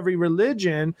and every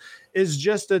religion is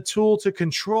just a tool to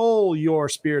control your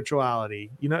spirituality.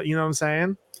 You know what I'm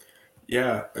saying?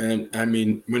 Yeah. And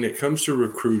when it comes to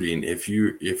recruiting, if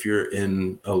you're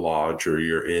in a lodge or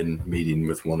you're in meeting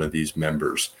with one of these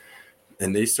members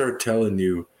and they start telling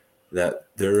you that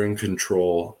they're in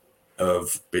control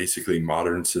of basically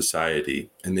modern society,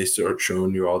 and they start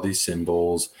showing you all these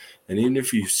symbols, and even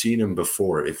if you've seen them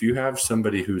before, if you have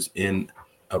somebody who's in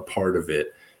a part of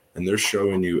it and they're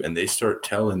showing you and they start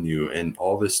telling you, and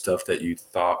all this stuff that you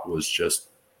thought was just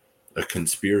a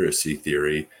conspiracy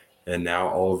theory, and now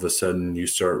all of a sudden you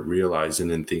start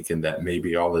realizing and thinking that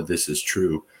maybe all of this is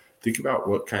true, think about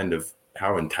what kind of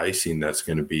how enticing that's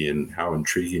going to be and how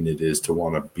intriguing it is to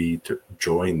want to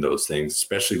join those things,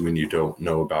 especially when you don't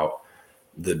know about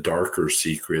the darker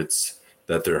secrets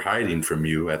that they're hiding from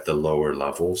you at the lower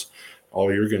levels.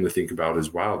 All you're going to think about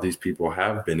is, wow, these people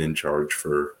have been in charge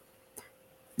for,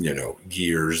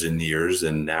 years and years,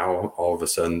 and now all of a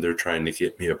sudden they're trying to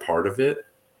get me a part of it.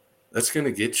 That's going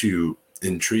to get you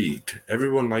intrigued.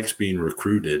 Everyone likes being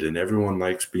recruited, and everyone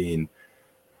likes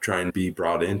trying to be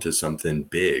brought into something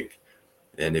big.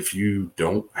 And if you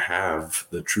don't have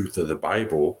the truth of the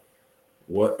Bible,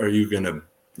 what are you going to,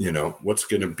 what's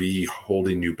going to be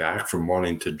holding you back from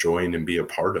wanting to join and be a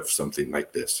part of something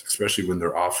like this, especially when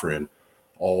they're offering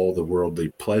all the worldly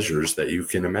pleasures that you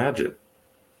can imagine?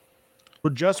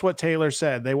 Just what Taylor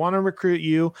said. They want to recruit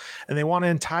you and they want to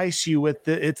entice you with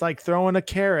it's like throwing a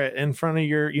carrot in front of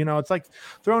your, it's like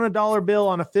throwing a dollar bill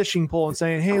on a fishing pole and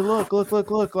saying, hey, look,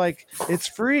 like it's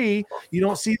free. You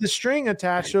don't see the string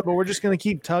attached to it, but we're just going to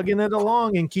keep tugging it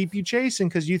along and keep you chasing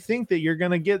because you think that you're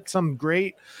going to get some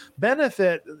great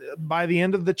benefit by the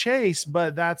end of the chase.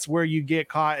 But that's where you get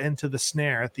caught into the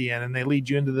snare at the end, and they lead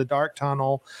you into the dark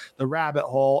tunnel, the rabbit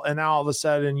hole. And now all of a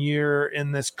sudden you're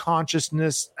in this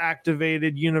consciousness activated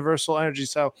universal energy.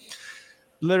 So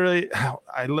literally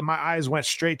my eyes went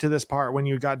straight to this part when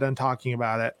you got done talking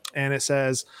about it. And it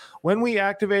says, when we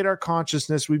activate our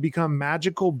consciousness, we become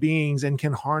magical beings and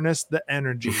can harness the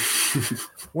energy.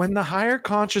 When the higher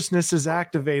consciousness is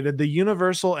activated, the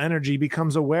universal energy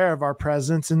becomes aware of our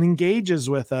presence and engages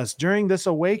with us. During this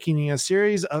awakening, a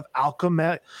series of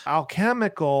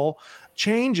alchemical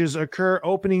changes occur,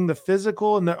 opening the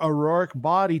physical and the auroric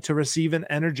body to receive an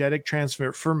energetic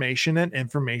transformation and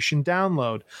information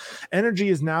download. Energy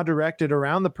is now directed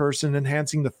around the person,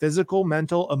 enhancing the physical,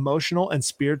 mental, emotional, and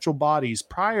spiritual bodies.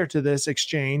 Prior to this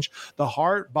exchange, the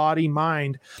heart, body,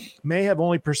 mind may have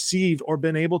only perceived or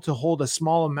been able to hold a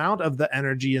small amount of the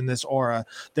energy in this aura.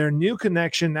 Their new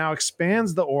connection now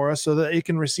expands the aura so that it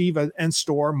can receive and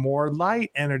store more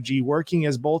light energy, working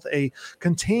as both a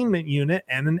containment unit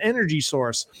and an energy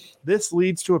source. This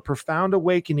leads to a profound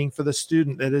awakening for the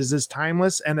student that is as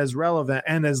timeless and as relevant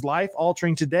and as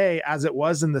life-altering today as it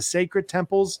was in the sacred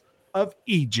temples of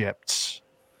Egypt.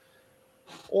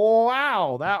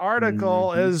 Wow, that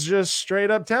article is just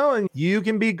straight up telling you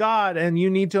can be God and you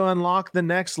need to unlock the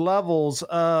next levels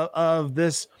of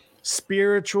this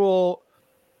spiritual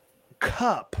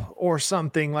cup or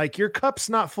something. Like your cup's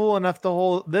not full enough to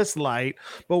hold this light,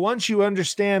 but once you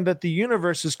understand that the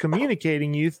universe is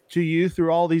communicating to you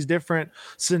through all these different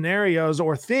scenarios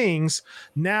or things,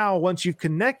 now once you've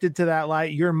connected to that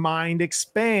light, your mind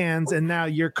expands and now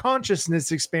your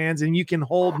consciousness expands and you can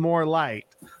hold more light.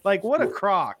 Like what a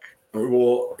crock.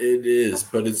 Well, it is,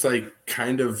 but it's like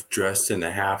kind of dressed in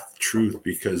a half truth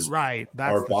because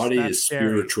our body is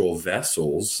spiritual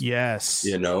vessels. Yes.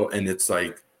 And it's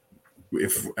like,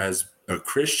 if as a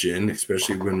Christian,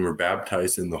 especially when we're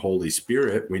baptized in the Holy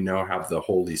Spirit, we now have the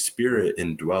Holy Spirit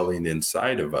indwelling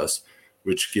inside of us,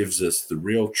 which gives us the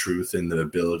real truth and the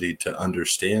ability to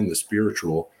understand the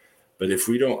spiritual. But if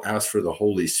we don't ask for the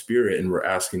Holy Spirit and we're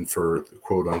asking for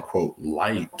quote unquote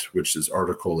light, which this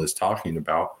article is talking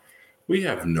about, we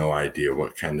have no idea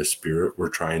what kind of spirit we're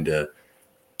trying to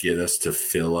get us to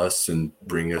fill us and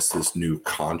bring us this new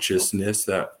consciousness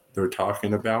that they're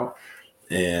talking about.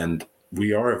 And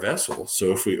we are a vessel.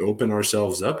 So if we open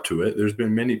ourselves up to it, there's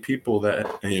been many people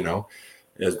that,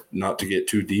 as not to get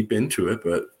too deep into it,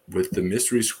 but with the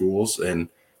mystery schools and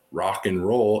rock and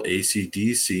roll,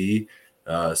 AC/DC,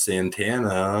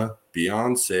 Santana,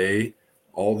 Beyonce,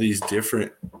 all these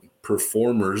different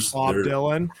performers. Bob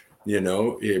Dylan.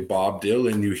 Bob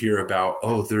Dylan, you hear about,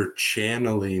 they're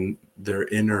channeling their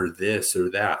inner this or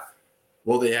that.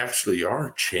 Well, they actually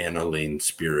are channeling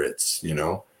spirits,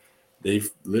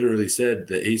 They've literally said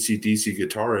the AC/DC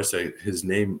guitarist, his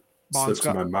name slips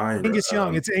my mind. Angus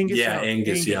Young. It's Angus Young. Yeah,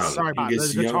 Angus Young. Sorry,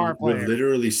 Angus the guitar Young player.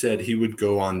 literally said he would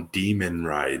go on demon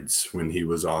rides when he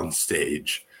was on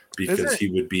stage because he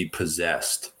would be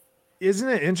possessed. Isn't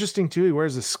it interesting too? He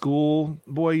wears a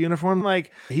schoolboy uniform.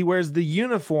 Like he wears the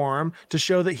uniform to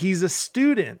show that he's a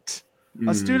student.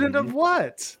 A student of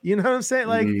what? You know what I'm saying?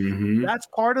 Like that's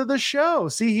part of the show.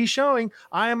 See, he's showing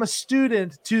I am a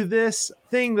student to this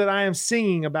thing that I am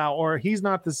singing about, or he's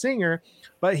not the singer,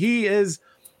 but he is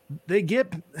they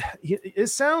get, it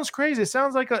sounds crazy. It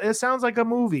sounds like a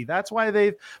movie. That's why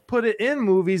they've put it in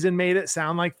movies and made it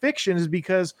sound like fiction, is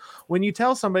because when you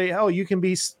tell somebody, oh, you can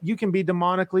be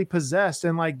demonically possessed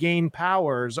and like gain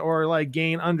powers or like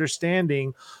gain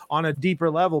understanding on a deeper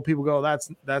level, people go,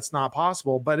 that's not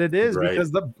possible. But it is, Right.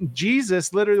 because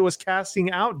Jesus literally was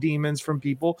casting out demons from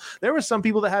people. There were some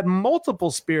people that had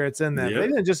multiple spirits in them. Yep. They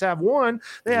didn't just have one,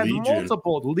 they had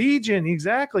multiple. Legion,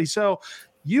 exactly. So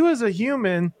you as a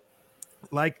human,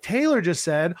 like Taylor just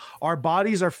said, our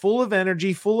bodies are full of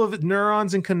energy, full of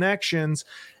neurons and connections.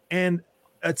 And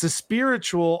it's a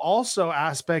spiritual also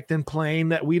aspect and plane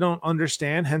that we don't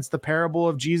understand. Hence the parable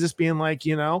of Jesus being like,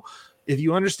 if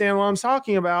you understand what I'm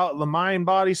talking about, the mind,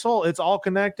 body, soul, it's all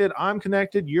connected. I'm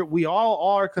connected. We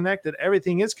all are connected.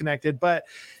 Everything is connected. But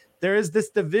there is this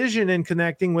division in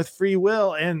connecting with free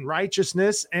will and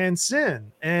righteousness and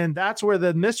sin. And that's where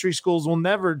the mystery schools will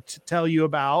never tell you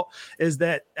about, is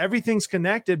that everything's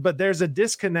connected, but there's a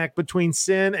disconnect between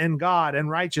sin and God and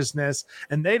righteousness.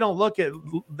 And they don't look at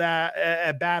that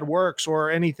at bad works or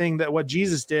anything that what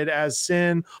Jesus did as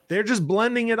sin. They're just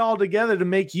blending it all together to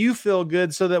make you feel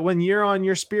good, so that when you're on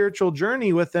your spiritual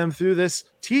journey with them through this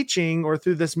teaching or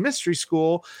through this mystery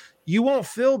school, you won't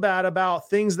feel bad about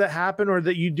things that happen or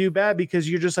that you do bad, because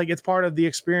you're just like, it's part of the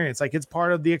experience. Like, it's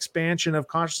part of the expansion of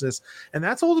consciousness. And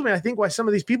that's ultimately, I think, why some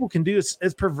of these people can do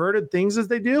as perverted things as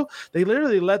they do. They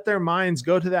literally let their minds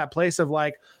go to that place of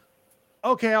like,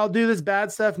 okay, I'll do this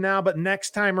bad stuff now, but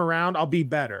next time around I'll be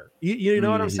better. You know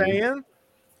what I'm saying?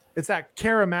 It's that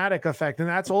charismatic effect. And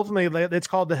that's ultimately, it's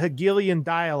called the Hegelian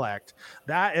dialect.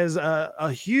 That is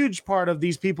a huge part of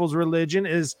these people's religion,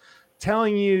 is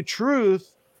telling you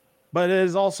truth, but it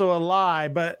is also a lie.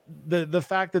 But the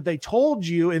fact that they told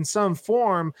you in some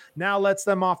form now lets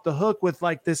them off the hook with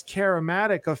like this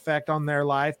charismatic effect on their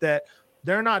life, that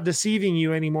they're not deceiving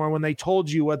you anymore when they told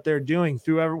you what they're doing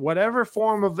through whatever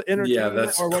form of entertainment,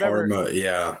 that's or whatever. Karma.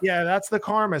 Yeah, that's the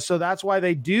karma. So that's why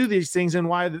they do these things.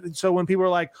 And so when people are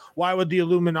like, why would the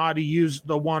Illuminati use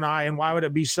the one eye, and why would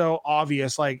it be so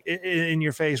obvious, like in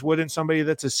your face? Wouldn't somebody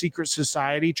that's a secret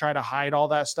society try to hide all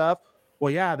that stuff?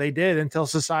 Well, yeah, they did, until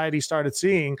society started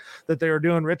seeing that they were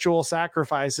doing ritual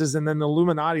sacrifices. And then the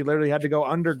Illuminati literally had to go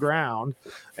underground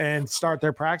and start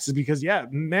their practices, because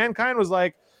mankind was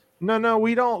like, no,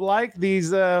 we don't like these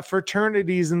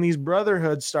fraternities and these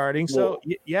brotherhoods starting. So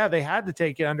they had to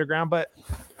take it underground. But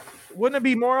wouldn't it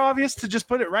be more obvious to just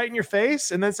put it right in your face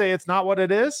and then say it's not what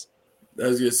it is? I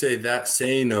was going to say, that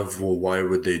saying of, well, why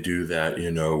would they do that?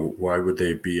 Why would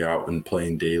they be out in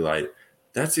plain daylight?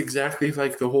 That's exactly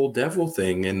like the whole devil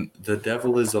thing, and the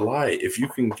devil is a lie. If you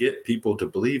can get people to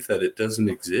believe that it doesn't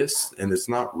exist and it's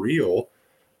not real,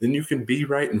 then you can be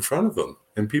right in front of them,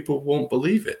 and people won't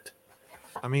believe it.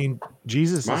 I mean,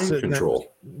 Jesus is sitting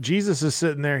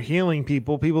there healing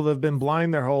people that have been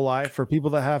blind their whole life, for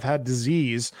people that have had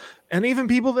disease, and even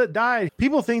people that died.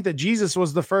 People think that Jesus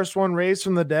was the first one raised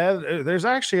from the dead. There's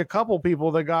actually a couple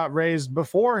people that got raised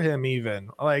before him, even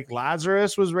like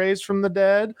Lazarus was raised from the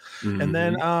dead. And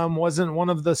then wasn't one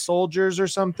of the soldiers or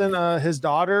something, his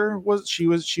daughter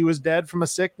was dead from a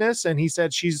sickness, and he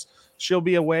said she'll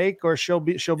be awake, or she'll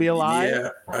be alive. Yeah,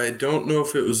 I don't know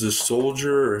if it was a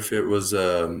soldier or if it was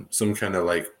some kind of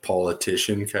like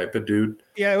politician type of dude.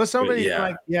 Yeah, it was somebody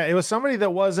it was somebody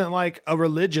that wasn't like a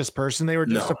religious person. They were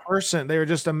just a person. They were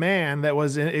just a man that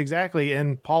was exactly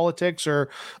in politics or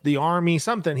the army,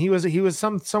 something. He was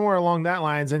somewhere along that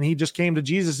lines, and he just came to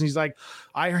Jesus and he's like,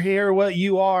 I hear what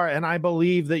you are, and I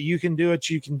believe that you can do what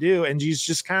you can do. And Jesus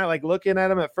just kind of like looking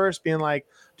at him at first, being like,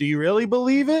 do you really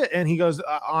believe it? And he goes,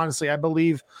 honestly, I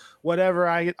believe whatever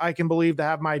I can believe to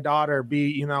have my daughter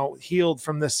be, healed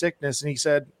from this sickness. And he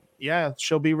said, yeah,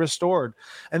 she'll be restored.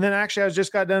 And then actually, I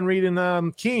just got done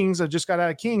reading Kings. I just got out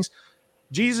of Kings.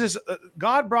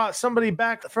 God brought somebody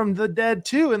back from the dead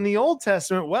too in the Old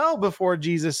Testament, well before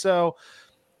Jesus. So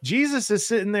Jesus is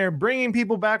sitting there bringing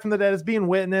people back from the dead. It's being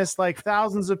witnessed, like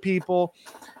thousands of people.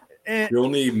 And the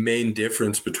only main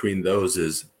difference between those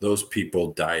is those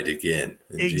people died again.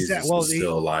 And Jesus is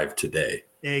still alive today.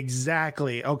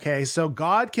 Exactly. Okay. So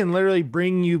God can literally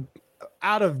bring you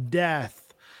out of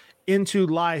death into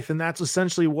life. And that's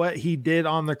essentially what he did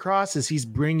on the cross, is he's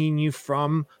bringing you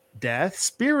from death,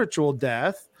 spiritual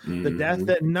death, the death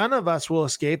that none of us will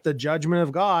escape, the judgment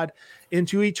of God,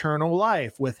 into eternal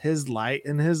life with his light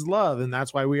and his love. And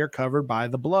that's why we are covered by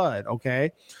the blood.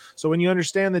 Okay. So when you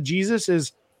understand that Jesus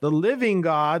is the living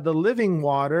God, the living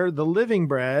water, the living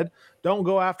bread, Don't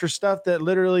go after stuff that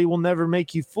literally will never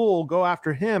make you full. Go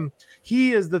after him.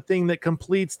 He is the thing that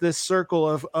completes this circle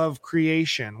of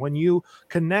creation. When you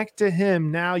connect to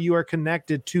him, now you are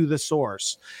connected to the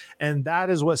source. And that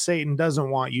is what Satan doesn't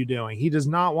want you doing. He does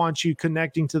not want you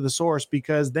connecting to the source,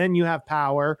 because then you have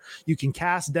power. You can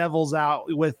cast devils out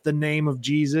with the name of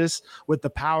Jesus, with the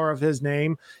power of his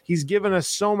name. He's given us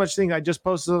so much things. I just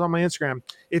posted it on my Instagram.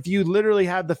 If you literally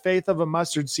had the faith of a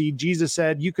mustard seed, Jesus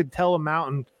said you could tell a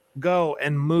mountain, go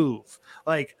and move.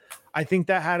 Like, I think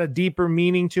that had a deeper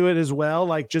meaning to it as well.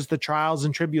 Like, just the trials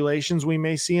and tribulations we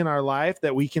may see in our life,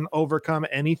 that we can overcome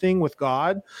anything with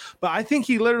God. But I think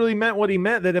he literally meant what he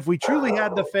meant, that if we truly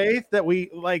had the faith that we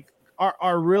like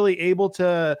are really able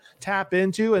to tap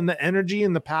into, and the energy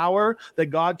and the power that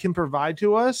God can provide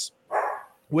to us,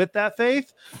 with that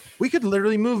faith, we could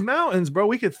literally move mountains, bro.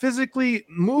 We could physically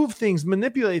move things,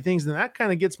 manipulate things. And that kind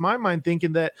of gets my mind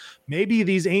thinking that maybe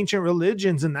these ancient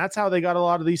religions, and that's how they got a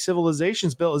lot of these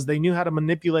civilizations built, is they knew how to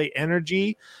manipulate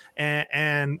energy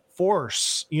and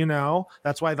force. You know,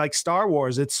 that's why, like Star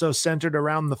Wars, it's so centered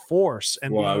around the force.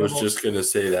 And well, I was just going to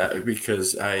say that,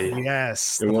 because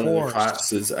in one of the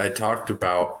classes I talked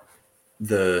about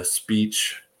the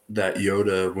speech that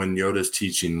Yoda, when Yoda's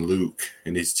teaching Luke,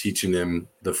 and he's teaching him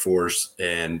the Force,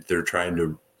 and they're trying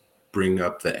to bring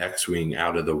up the X-Wing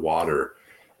out of the water.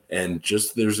 And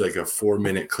just, there's like a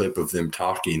 4-minute clip of them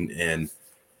talking, and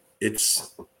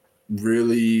it's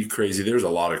really crazy. There's a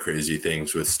lot of crazy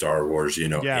things with Star Wars, you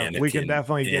know. Yeah, we can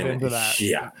definitely get into that.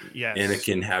 Yeah. Yes.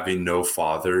 Anakin having no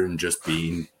father and just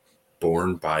being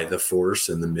born by the Force,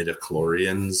 and the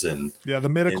midichlorians, and the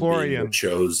midichlorian, the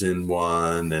chosen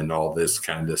one, and all this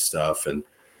kind of stuff. And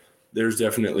there's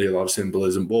definitely a lot of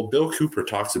symbolism. Well, Bill Cooper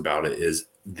talks about it, is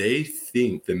they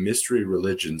think the mystery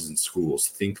religions in schools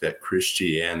think that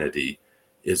Christianity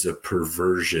is a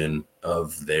perversion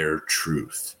of their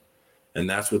truth. And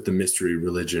that's what the mystery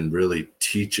religion really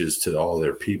teaches to all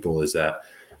their people, is that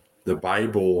the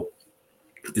Bible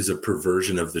is a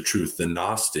perversion of the truth. The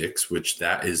Gnostics, which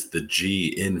that is the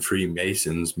G in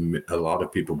Freemasons, a lot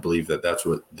of people believe that that's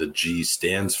what the G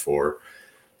stands for.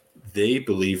 They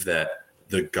believe that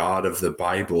the God of the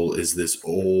Bible is this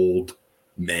old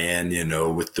man, you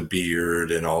know, with the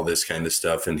beard and all this kind of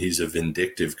stuff, and he's a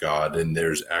vindictive God, and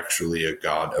there's actually a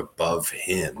God above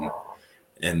him,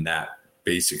 and that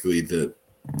basically the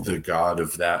God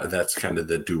of that's kind of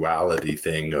the duality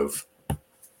thing of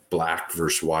black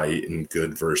versus white and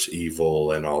good versus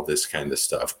evil and all this kind of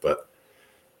stuff. But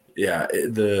yeah,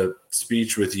 the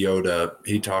speech with Yoda,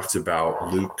 he talks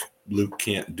about Luke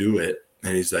can't do it,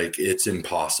 and he's like, it's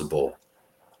impossible,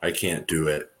 I can't do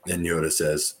it. And Yoda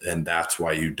says, and that's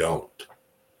why you don't.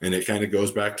 And it kind of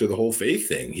goes back to the whole faith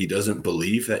thing. He doesn't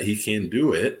believe that he can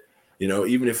do it. You know,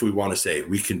 even if we want to say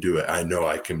we can do it, I know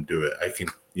I can do it, I can,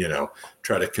 you know,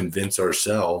 try to convince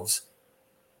ourselves,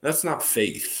 that's not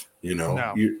faith. You know,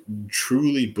 no. You're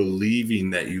truly believing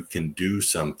that you can do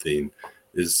something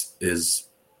is,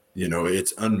 you know,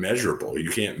 it's unmeasurable.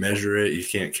 You can't measure it. You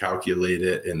can't calculate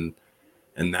it.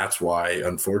 And that's why,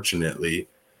 unfortunately,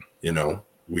 you know,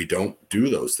 we don't do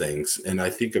those things. And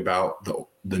I think about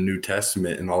the New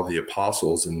Testament and all the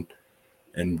apostles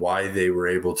and why they were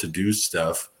able to do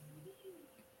stuff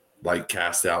like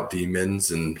cast out demons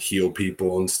and heal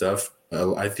people and stuff.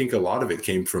 I think a lot of it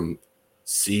came from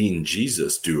seeing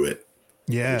Jesus do it.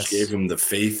 Yes. Which gave him the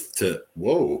faith to,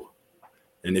 whoa.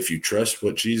 And if you trust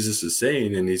what Jesus is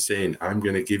saying, and he's saying, I'm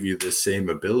going to give you this same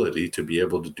ability to be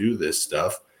able to do this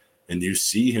stuff, and you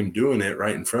see him doing it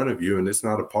right in front of you, and it's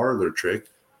not a parlor trick,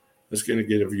 it's going to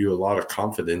give you a lot of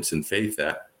confidence and faith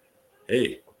that,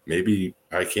 hey, maybe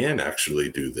I can actually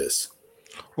do this.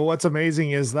 Well, what's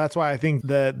amazing is that's why I think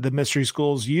that the mystery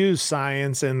schools use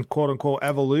science and quote unquote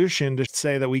evolution to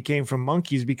say that we came from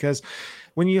monkeys, because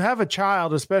when you have a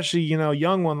child, especially, you know,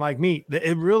 young one like me,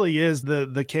 it really is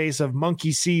the case of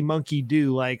monkey see, monkey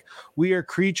do. Like, we are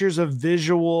creatures of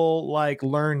visual, like,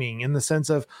 learning, in the sense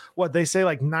of what they say,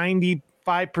 like 95%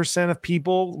 of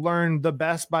people learn the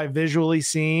best by visually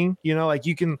seeing. You know, like,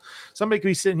 somebody could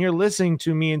be sitting here listening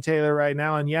to me and Taylor right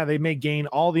now, and yeah, they may gain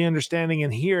all the understanding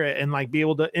and hear it and like be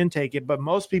able to intake it, but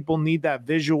most people need that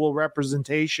visual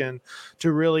representation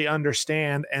to really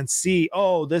understand and see,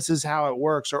 oh, this is how it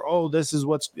works, or oh, this is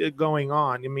what's going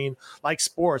on. I mean, like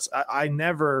sports, I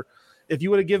never, if you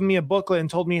would have given me a booklet and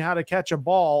told me how to catch a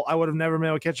ball, I would have never been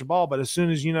able to catch a ball. But as soon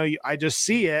as, you know, I just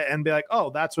see it and be like, oh,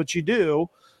 that's what you do.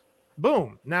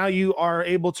 Boom. Now you are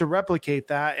able to replicate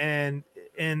that and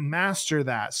master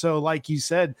that. So like you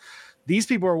said, these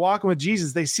people are walking with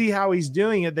Jesus. They see how he's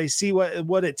doing it. They see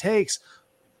what it takes.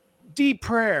 Deep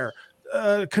prayer,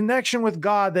 connection with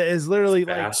God that is literally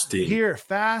fasting. like here,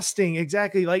 fasting.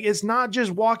 Exactly. Like it's not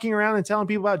just walking around and telling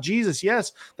people about Jesus.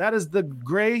 Yes, that is the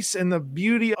grace and the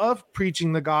beauty of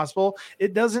preaching the gospel.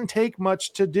 It doesn't take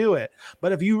much to do it.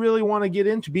 But if you really want to get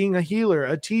into being a healer,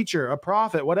 a teacher, a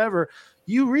prophet, whatever,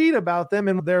 you read about them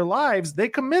in their lives. They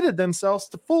committed themselves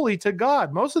fully to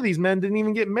God. Most of these men didn't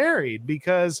even get married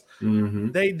because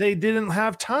they didn't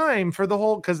have time for the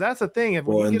whole, because that's the thing. If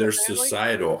and they're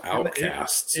societal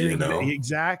outcasts,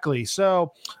 Exactly.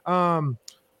 So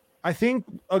I think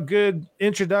a good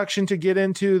introduction to get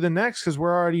into the next, because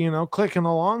we're already, clicking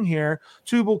along here,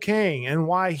 Tubal Cain and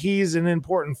why he's an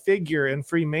important figure in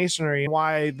Freemasonry and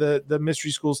why the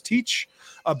mystery schools teach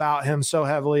about him so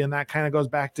heavily. And that kind of goes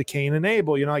back to Cain and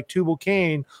Abel, like Tubal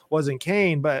Cain wasn't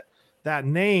Cain, but that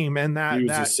name and that he was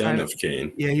that the son of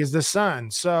Cain. Yeah, he's the son.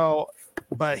 So,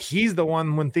 but he's the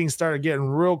one when things started getting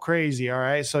real crazy. All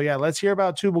right. So yeah, let's hear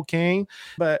about Tubal Cain.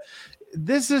 But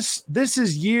this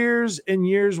is years and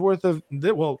years worth of,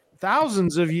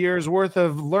 thousands of years worth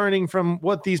of learning from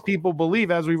what these people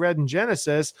believe. As we read in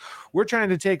Genesis, we're trying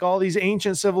to take all these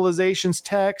ancient civilizations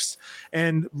texts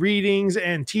and readings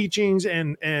and teachings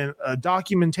and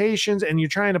documentations, and you're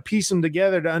trying to piece them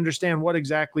together to understand what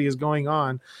exactly is going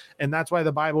on. And that's why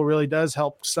the Bible really does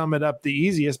help sum it up the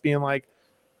easiest, being like,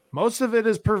 most of it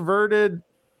is perverted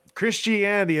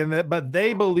Christianity, but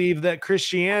they believe that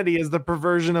Christianity is the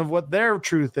perversion of what their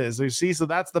truth is. You see, so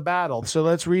that's the battle. So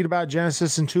let's read about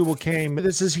Genesis and Tubal Cain.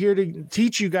 This is here to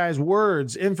teach you guys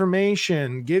words,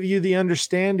 information, give you the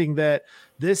understanding that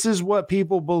this is what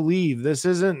people believe. This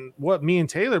isn't what me and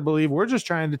Taylor believe. We're just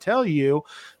trying to tell you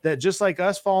that just like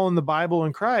us following the Bible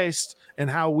and Christ and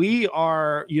how we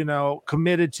are,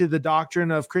 committed to the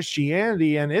doctrine of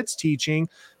Christianity and its teaching,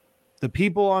 the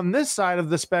people on this side of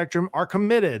the spectrum are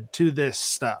committed to this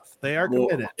stuff. They are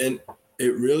committed. And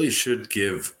it really should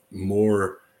give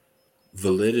more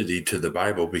validity to the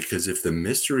Bible, because if the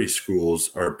mystery schools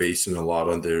are basing a lot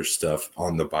of their stuff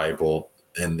on the Bible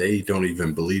and they don't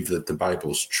even believe that the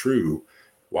Bible's true,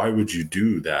 why would you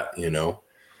do that?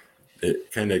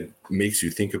 It kind of makes you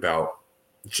think about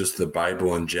just the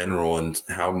Bible in general and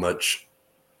how much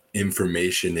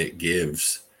information it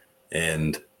gives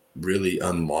and really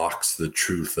unlocks the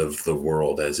truth of the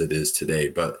world as it is today.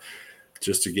 But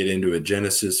just to get into it,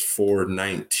 Genesis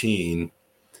 4:19,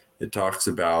 it talks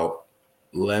about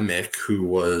Lamech, who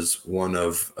was one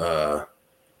of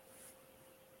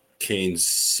Cain's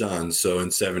sons. So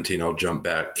in 17, I'll jump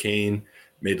back. Cain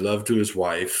made love to his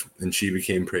wife, and she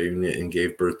became pregnant and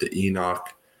gave birth to Enoch.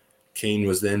 Cain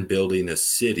was then building a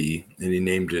city, and he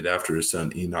named it after his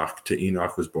son Enoch. To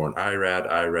Enoch was born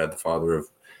Irad, the father of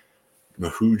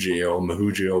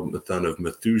Mehujael, the son of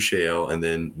Methushael, and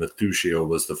then Methushael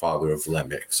was the father of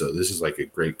Lamech. So this is like a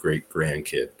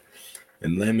great-great-grandkid.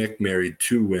 And Lamech married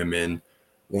two women,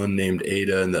 one named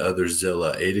Ada and the other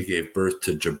Zillah. Ada gave birth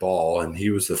to Jabal, and he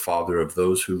was the father of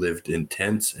those who lived in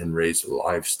tents and raised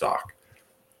livestock.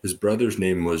 His brother's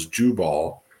name was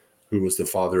Jubal, who was the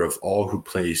father of all who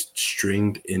played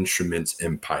stringed instruments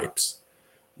and pipes.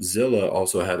 Zillah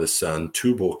also had a son,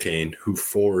 Tubal Cain, who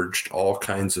forged all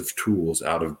kinds of tools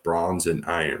out of bronze and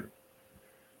iron.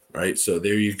 Right? So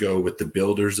there you go with the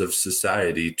builders of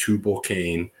society, Tubal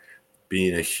Cain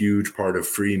being a huge part of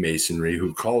Freemasonry,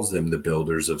 who calls them the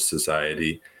builders of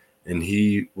society. And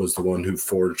he was the one who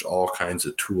forged all kinds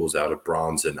of tools out of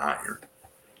bronze and iron.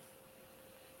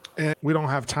 And we don't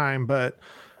have time, but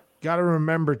got to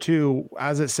remember too,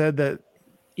 as it said that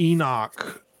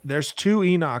Enoch, there's two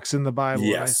Enochs in the Bible.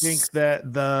 Yes. I think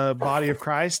that the body of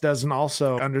Christ doesn't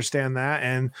also understand that.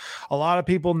 And a lot of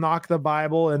people knock the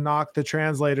Bible and knock the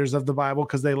translators of the Bible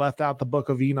because they left out the book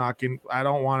of Enoch. And I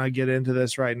don't want to get into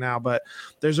this right now, but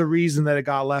there's a reason that it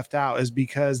got left out, is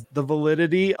because the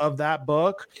validity of that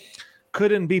book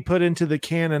couldn't be put into the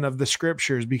canon of the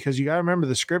scriptures, because you got to remember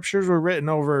the scriptures were written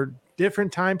over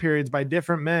different time periods by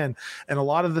different men, and a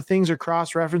lot of the things are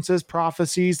cross references,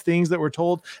 prophecies, things that were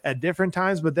told at different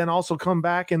times but then also come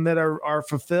back and that are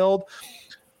fulfilled.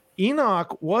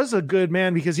 Enoch was a good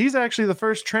man because he's actually the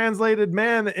first translated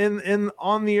man in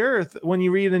on the earth. When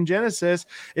you read in Genesis,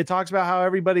 it talks about how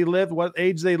everybody lived, what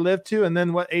age they lived to, and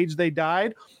then what age they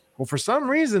died. Well, for some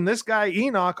reason, this guy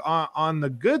Enoch, on the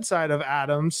good side of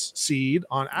Adam's seed,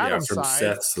 on Adam's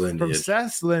side, from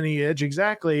Seth's lineage,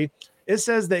 exactly, it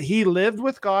says that he lived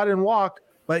with God and walked,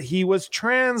 but he was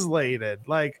translated.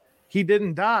 Like, he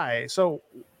didn't die. So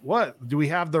what? Do we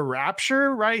have the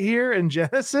rapture right here in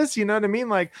Genesis? You know what I mean?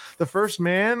 Like the first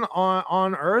man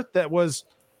on earth that was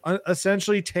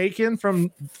essentially taken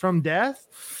from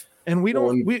death. And we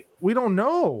don't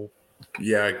know.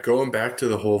 Yeah, going back to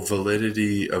the whole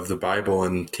validity of the Bible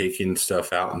and taking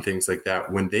stuff out and things like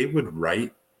that, when they would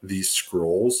write these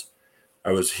scrolls,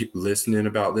 I was listening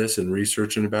about this and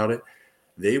researching about it.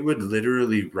 They would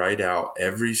literally write out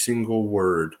every single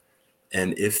word.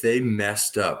 And if they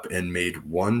messed up and made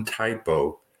one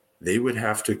typo, they would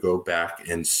have to go back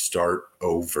and start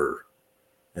over.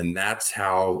 And that's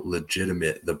how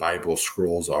legitimate the Bible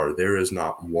scrolls are. There is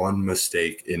not one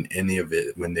mistake in any of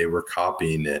it when they were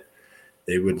copying it.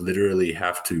 They would literally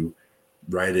have to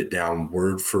write it down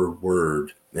word for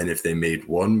word. And if they made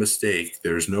one mistake,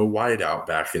 there's no whiteout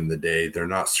back in the day. They're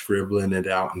not scribbling it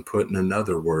out and putting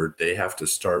another word. They have to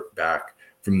start back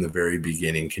from the very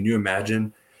beginning. Can you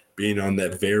imagine being on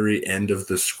that very end of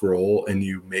the scroll and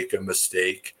you make a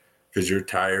mistake because you're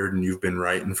tired and you've been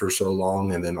writing for so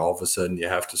long, and then all of a sudden you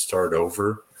have to start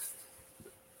over?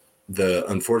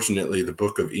 Unfortunately, the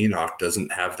book of Enoch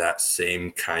doesn't have that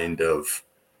same kind of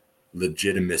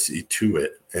legitimacy to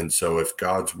it. And so if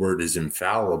God's word is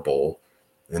infallible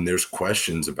and there's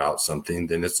questions about something,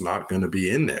 then it's not going to be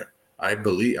in there. I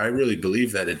really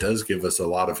believe that it does give us a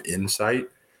lot of insight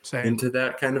into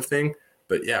that kind of thing.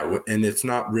 But yeah, and it's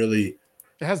not really,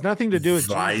 it has nothing to do with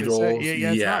vital.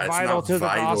 Jesus. It's not vital to the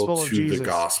gospel of Jesus. The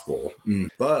gospel.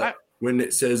 But when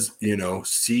it says,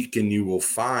 seek and you will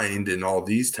find and all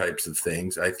these types of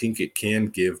things, I think it can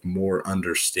give more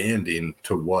understanding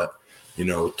to what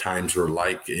times were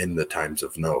like in the times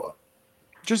of Noah.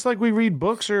 Just like we read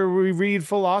books or we read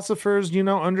philosophers,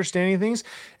 understanding things,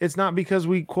 it's not because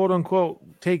we quote unquote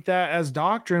take that as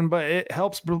doctrine, but it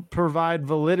helps provide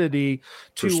validity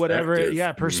to whatever.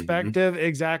 Perspective. Mm-hmm.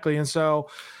 Exactly. And so,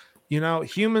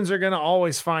 humans are going to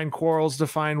always find quarrels to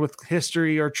find with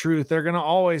history or truth. They're going to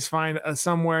always find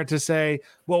somewhere to say,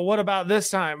 well, what about this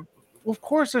time? Of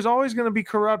course, there's always going to be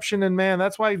corruption in man.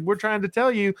 That's why we're trying to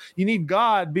tell you need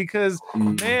God, because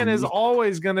man is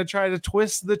always going to try to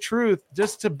twist the truth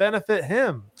just to benefit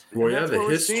him. Well, yeah, the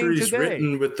history is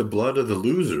written with the blood of the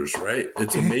losers, right?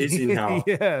 It's amazing how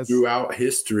throughout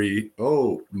history,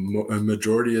 a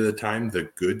majority of the time, the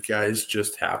good guys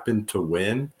just happened to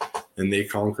win and they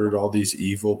conquered all these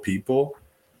evil people.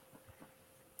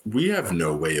 We have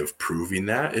no way of proving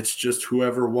that. It's just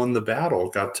whoever won the battle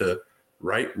got to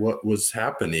write what was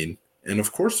happening, and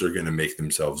of course they're going to make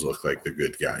themselves look like the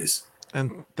good guys.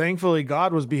 And thankfully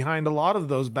God was behind a lot of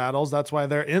those battles. That's why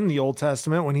they're in the Old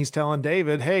Testament when he's telling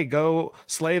David, hey, go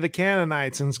slay the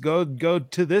Canaanites and go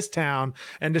to this town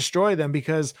and destroy them,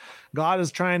 because God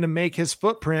is trying to make his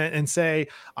footprint and say,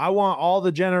 I want all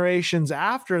the generations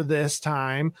after this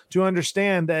time to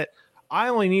understand that I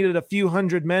only needed a few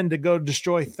hundred men to go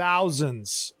destroy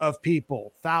thousands of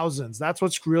people. Thousands. That's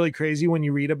what's really crazy when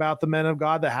you read about the men of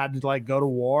God that had to go to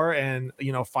war and,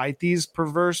 fight these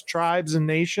perverse tribes and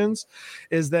nations,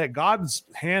 is that God's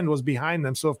hand was behind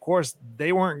them. So of course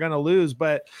they weren't going to lose,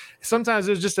 but sometimes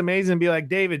it was just amazing to be like,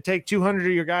 David, take 200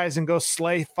 of your guys and go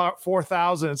slay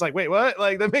 4,000. It's like, wait, what?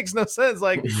 That makes no sense.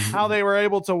 How they were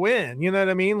able to win. You know what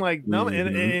I mean?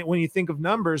 And when you think of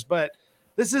numbers, but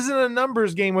this isn't a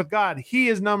numbers game with God. He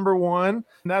is number one.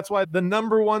 And that's why the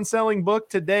number one selling book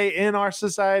today in our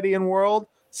society and world,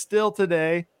 still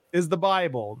today, is the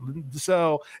Bible.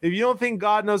 So if you don't think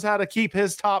God knows how to keep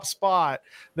his top spot,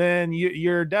 then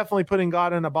you're definitely putting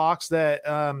God in a box that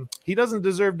he doesn't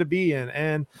deserve to be in.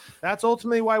 And that's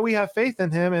ultimately why we have faith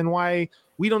in him, and why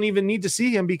we don't even need to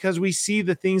see him, because we see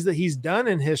the things that he's done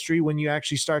in history when you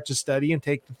actually start to study and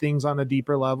take the things on a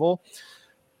deeper level.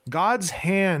 God's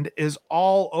hand is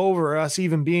all over us,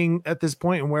 even being at this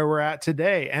point and where we're at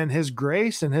today, and his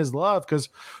grace and his love. Because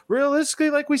realistically,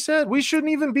 like we said, we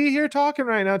shouldn't even be here talking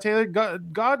right now, Taylor.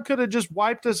 God could have just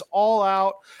wiped us all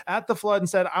out at the flood and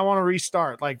said, I want to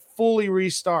restart, fully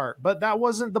restart. But that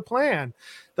wasn't the plan.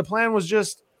 The plan was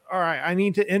just, all right, I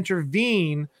need to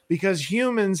intervene because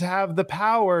humans have the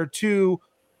power to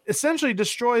essentially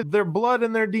destroy their blood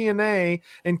and their DNA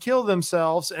and kill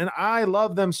themselves. And I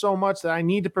love them so much that I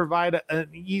need to provide an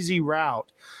easy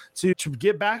route to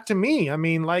get back to me. I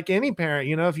mean, like any parent,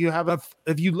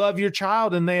 if you love your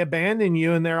child and they abandon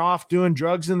you and they're off doing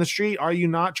drugs in the street, are you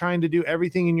not trying to do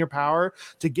everything in your power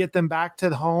to get them back to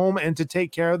the home and to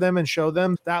take care of them and show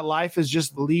them that life is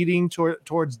just leading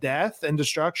towards death and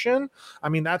destruction? I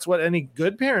mean, that's what any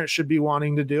good parent should be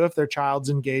wanting to do if their child's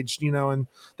engaged, in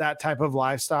that type of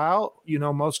lifestyle.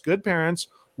 Most good parents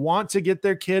want to get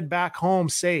their kid back home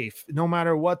safe, no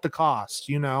matter what the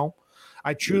cost,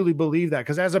 I truly believe that,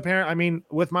 because as a parent, I mean,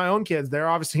 with my own kids, they're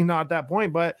obviously not at that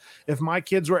point, but if my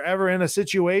kids were ever in a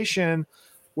situation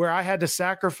where I had to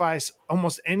sacrifice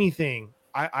almost anything,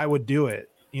 I would do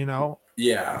it,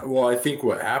 Yeah. Well, I think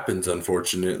what happens,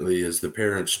 unfortunately, is the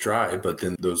parents try, but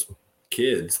then those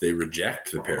kids, they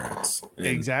reject the parents. And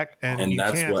you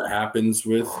that's can't. what happens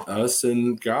with us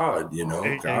and God.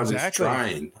 God is Exactly.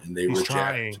 trying, and they He's reject.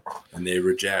 trying. And they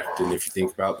reject. And if you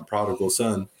think about the prodigal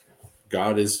son,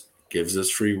 God gives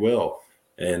us free will.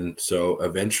 And so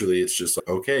eventually it's just like,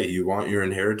 okay, you want your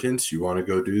inheritance, you want to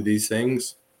go do these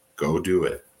things, go do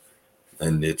it.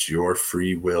 And it's your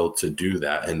free will to do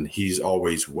that. And he's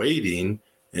always waiting,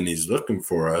 and he's looking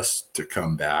for us to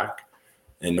come back.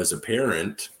 And as a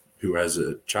parent who has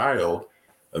a child,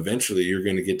 eventually you're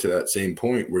going to get to that same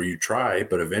point where you try,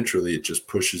 but eventually it just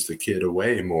pushes the kid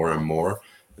away more and more.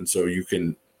 And so you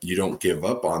don't give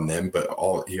up on them, but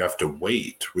you have to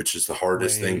wait, which is the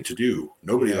hardest thing to do.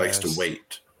 Nobody likes to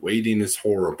wait. Waiting is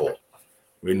horrible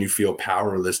when you feel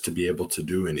powerless to be able to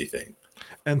do anything.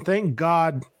 And thank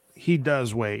God he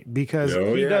does wait, because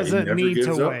he doesn't need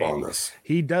to wait.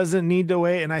 He doesn't need to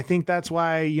wait. And I think that's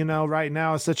why, right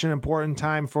now is such an important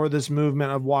time for this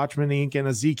movement of Watchmen Inc. and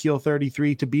Ezekiel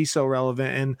 33 to be so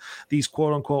relevant in these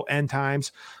quote unquote end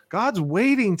times. God's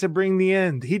waiting to bring the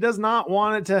end. He does not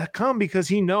want it to come, because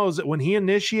he knows that when he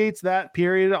initiates that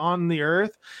period on the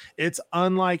earth, it's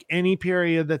unlike any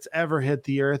period that's ever hit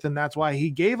the earth. And that's why he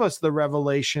gave us the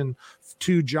revelation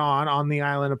to John on the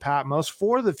island of Patmos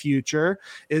for the future,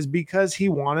 is because he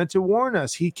wanted to warn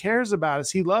us. He cares about us.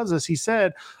 He loves us. He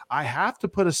said, I have to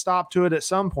put a stop to it at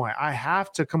some point. I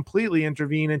have to completely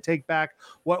intervene and take back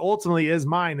what ultimately is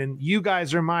mine. And you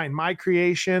guys are mine, my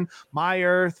creation, my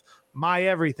earth, my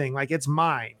everything. Like, it's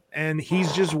mine. And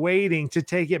he's just waiting to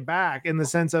take it back, in the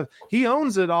sense of he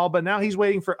owns it all, but now he's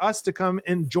waiting for us to come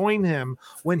and join him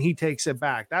when he takes it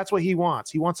back. That's what he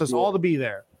wants. He wants us all to be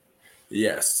there.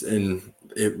 Yes. And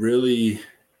it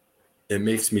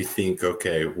makes me think,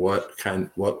 okay,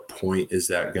 what point is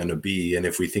that going to be? And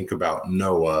if we think about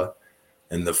Noah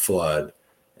and the flood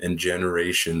and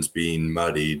generations being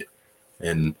muddied,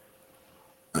 and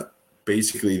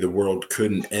basically the world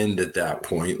couldn't end at that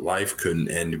point. Life couldn't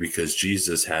end because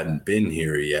Jesus hadn't been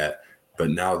here yet.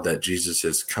 But now that Jesus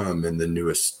has come and the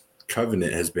newest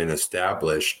covenant has been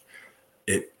established,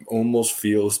 it almost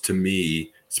feels to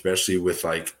me, especially with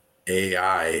like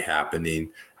AI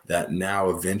happening, that now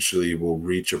eventually we'll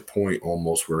reach a point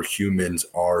almost where humans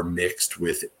are mixed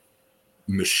with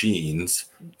machines,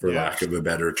 for lack of a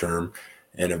better term.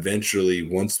 And eventually,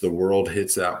 once the world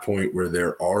hits that point where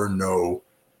there are no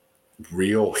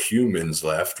real humans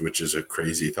left, which is a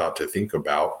crazy thought to think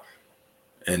about,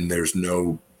 and there's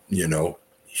no,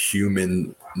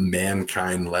 human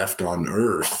mankind left on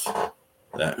Earth,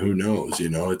 that who knows,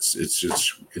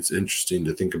 it's interesting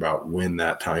to think about when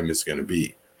that time is going to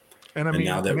be. And I mean,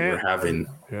 now that we're having,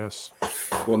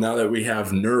 now that we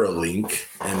have Neuralink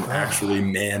and actually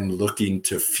man looking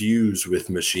to fuse with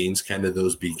machines, kind of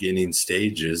those beginning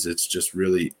stages, it's just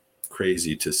really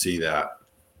crazy to see that.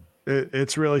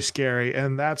 It's really scary.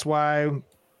 And that's why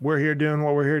we're here doing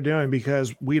what we're here doing,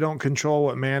 because we don't control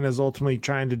what man is ultimately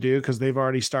trying to do, because they've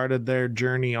already started their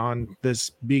journey on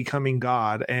this becoming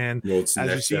God. And as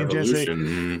you see in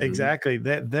Genesis, exactly,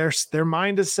 that their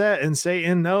mind is set, and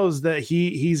Satan knows that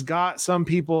he's got some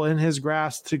people in his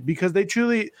grasp because they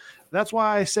truly. That's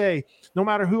why I say, no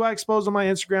matter who I expose on my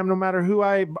Instagram, no matter who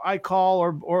I call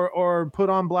or put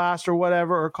on blast or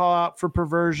whatever, or call out for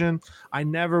perversion, I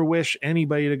never wish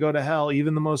anybody to go to hell,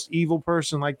 even the most evil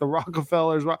person like the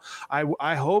Rockefellers.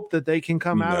 I hope that they can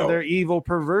come out of their evil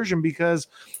perversion, because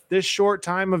this short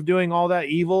time of doing all that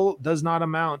evil does not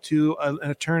amount to an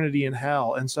eternity in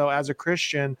hell. And so as a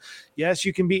Christian, yes,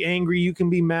 you can be angry, you can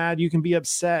be mad, you can be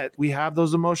upset. We have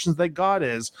those emotions that God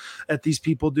is at these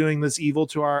people doing this evil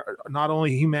to our not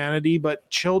only humanity, but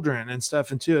children and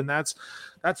stuff. And that's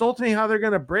ultimately how they're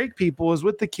going to break people, is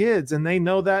with the kids. And they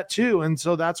know that too. And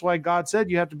so that's why God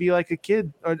said you have to be like a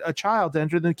kid, a child, to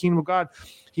enter the kingdom of God.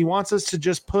 He wants us to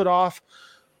just put off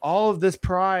all of this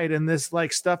pride and this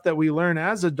like stuff that we learn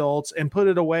as adults and put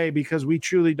it away, because we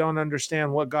truly don't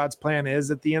understand what God's plan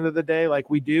is at the end of the day. Like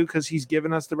we do, because he's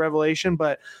given us the revelation,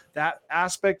 but that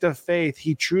aspect of faith,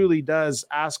 he truly does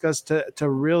ask us to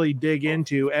really dig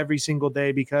into every single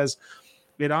day, because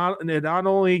it not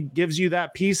only gives you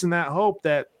that peace and that hope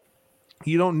that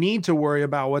you don't need to worry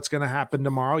about what's going to happen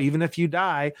tomorrow. Even if you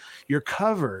die, you're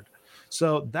covered.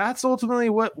 So that's ultimately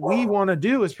what we want to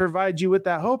do, is provide you with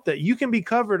that hope that you can be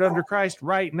covered under Christ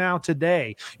right now,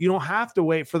 today. You don't have to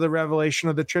wait for the revelation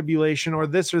of the tribulation or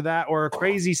this or that, or a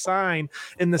crazy sign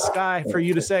in the sky for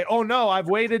you to say, oh no, I've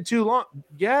waited too long.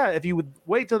 Yeah, if you would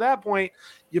wait till that point,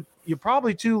 you're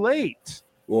probably too late.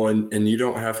 Well, and you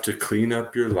don't have to clean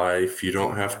up your life. You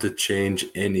don't have to change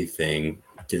anything,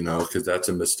 because that's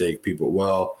a mistake.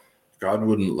 People, God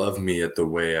wouldn't love me at the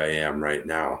way I am right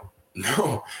now.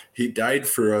 No, he died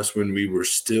for us when we were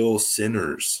still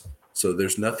sinners. So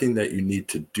there's nothing that you need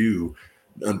to do.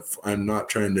 I'm not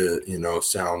trying to,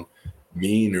 sound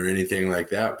mean or anything like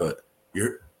that, but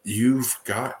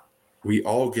we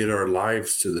all get our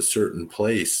lives to the certain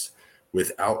place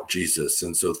without Jesus.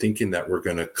 And so thinking that we're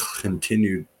going to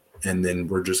continue and then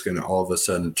we're just going to all of a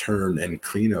sudden turn and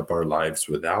clean up our lives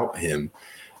without him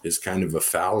is kind of a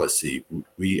fallacy.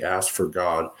 We ask for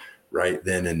God right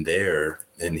then and there,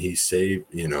 and he saved,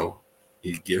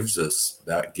 he gives us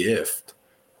that gift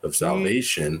of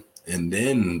salvation, and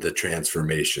then the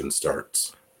transformation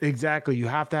starts. Exactly. You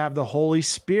have to have the Holy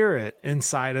Spirit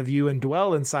inside of you and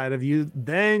dwell inside of you.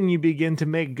 Then you begin to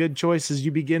make good choices.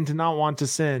 You begin to not want to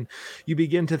sin. You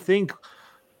begin to think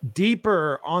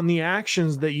deeper on the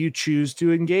actions that you choose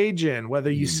to engage in, whether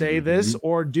you say this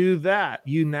or do that.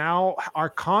 You now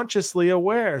are consciously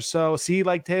aware. So see,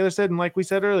 like Taylor said, and like we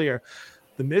said earlier,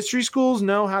 the mystery schools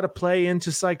know how to play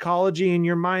into psychology and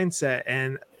your mindset,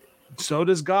 and so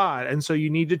does God. And so you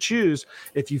need to choose.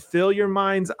 If you fill your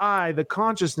mind's eye, the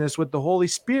consciousness, with the Holy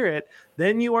Spirit,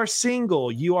 then you are single.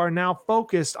 You are now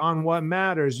focused on what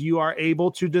matters. You are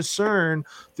able to discern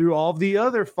through all the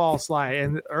other false light.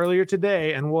 And earlier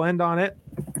today, and we'll end on it,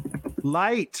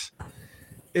 light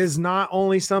is not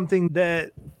only something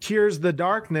that cures the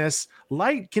darkness,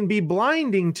 light can be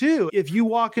blinding too. If you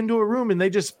walk into a room and they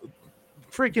just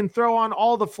freaking throw on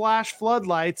all the flash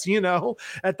floodlights,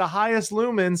 at the highest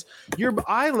lumens,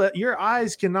 your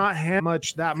eyes cannot handle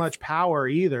that much power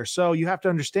either. So you have to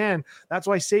understand that's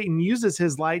why Satan uses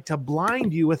his light to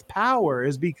blind you with power,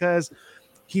 is because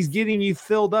he's getting you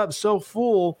filled up so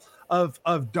full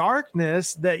of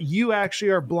darkness that you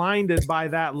actually are blinded by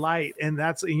that light. And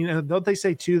that's, don't they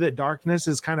say too that darkness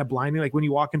is kind of blinding? Like when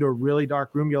you walk into a really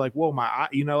dark room, you're like, whoa, my eye,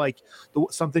 like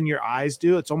something your eyes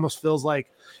do. It almost feels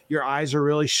like your eyes are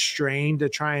really strained to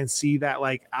try and see that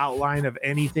like outline of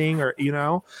anything, or,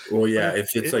 Well, yeah,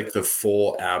 if it's like the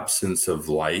full absence of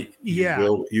light,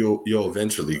 you'll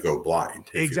eventually go blind.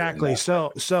 Exactly.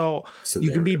 So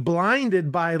you can be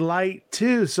blinded by light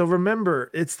too. So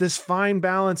remember, it's this fine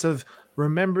balance of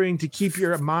remembering to keep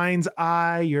your mind's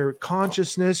eye, your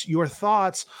consciousness, your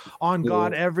thoughts on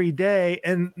God every day,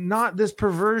 and not this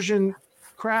perversion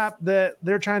crap that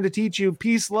they're trying to teach you.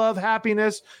 Peace, love,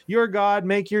 happiness, your God,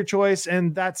 make your choice,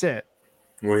 and that's it.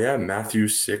 Well, yeah, Matthew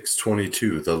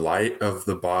 6:22, the light of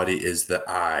the body is the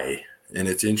eye. And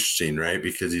it's interesting, right?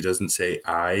 Because he doesn't say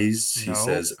eyes, he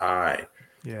says eye.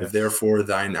 Yes. If therefore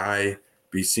thine eye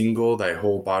be single, thy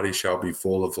whole body shall be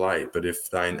full of light. But if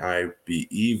thine eye be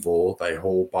evil, thy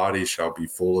whole body shall be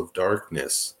full of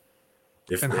darkness.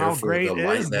 If and therefore the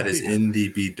light that is in thee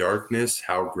be darkness,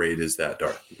 how great is that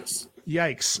darkness?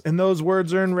 Yikes. And those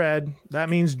words are in red. That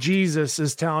means Jesus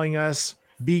is telling us,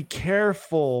 be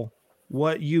careful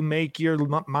what you make your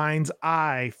mind's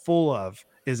eye full of.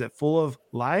 Is it full of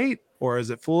light or is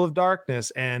it full of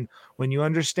darkness? And when you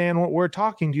understand what we're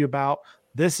talking to you about,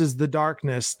 this is the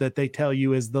darkness that they tell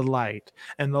you is the light.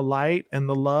 And the light and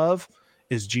the love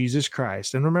is Jesus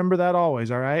Christ. And remember that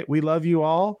always, all right? We love you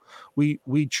all.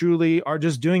 We truly are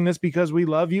just doing this because we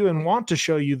love you and want to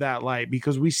show you that light,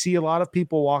 because we see a lot of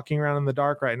people walking around in the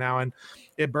dark right now, and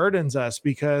it burdens us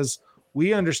because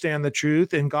we understand the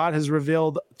truth, and God has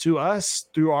revealed to us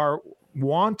through our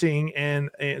wanting and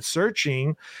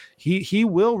searching. He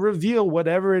will reveal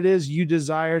whatever it is you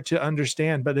desire to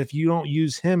understand. But if you don't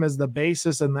use him as the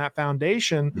basis and that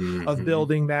foundation of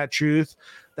building that truth,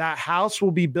 that house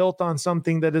will be built on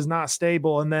something that is not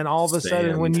stable. And then all of a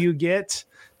sudden, when you get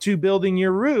to building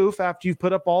your roof, after you've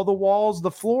put up all the walls,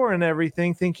 the floor and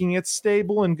everything, thinking it's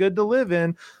stable and good to live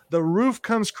in, the roof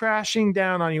comes crashing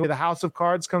down on you. The house of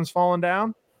cards comes falling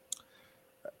down.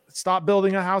 Stop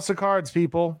building a house of cards,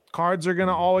 people. Cards are going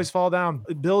to always fall down.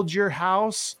 Build your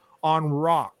house on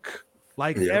rock,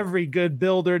 like every good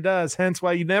builder does. Hence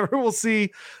why you never will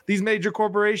see these major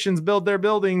corporations build their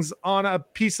buildings on a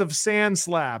piece of sand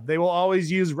slab. They will always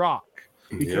use rock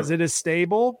because it is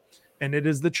stable and it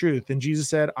is the truth. And Jesus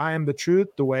said, I am the truth,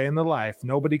 the way, and the life.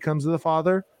 Nobody comes to the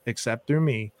Father except through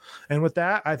me. And with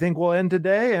that, I think we'll end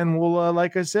today, and we'll,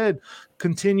 like I said,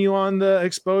 continue on the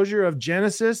exposure of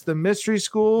Genesis, the mystery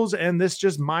schools, and this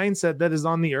just mindset that is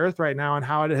on the earth right now, and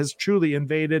how it has truly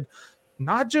invaded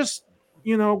not just,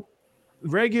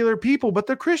 regular people, but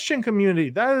the Christian community.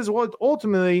 That is what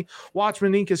ultimately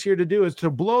Watchman Inc. is here to do, is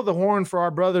to blow the horn for our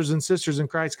brothers and sisters in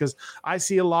Christ, because I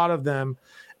see a lot of them,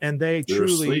 and they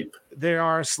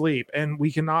are asleep, and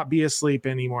we cannot be asleep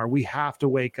anymore. We have to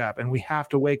wake up, and we have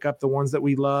to wake up the ones that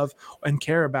we love and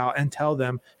care about, and tell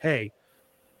them, hey,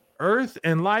 earth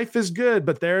and life is good,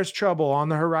 but there's trouble on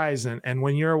the horizon. And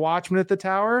when you're a watchman at the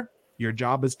tower, Your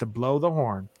job is to blow the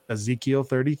horn. Ezekiel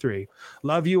 33.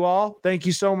 Love you all. Thank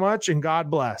you so much, and God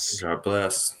bless. God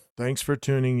bless. Thanks for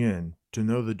tuning in. To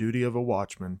know the duty of a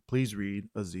watchman, please read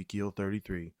Ezekiel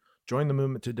 33. Join the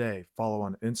movement today. Follow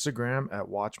on Instagram at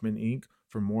Watchman Inc.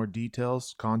 for more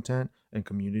details, content, and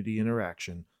community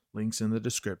interaction. Links in the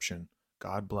description.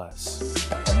 God bless.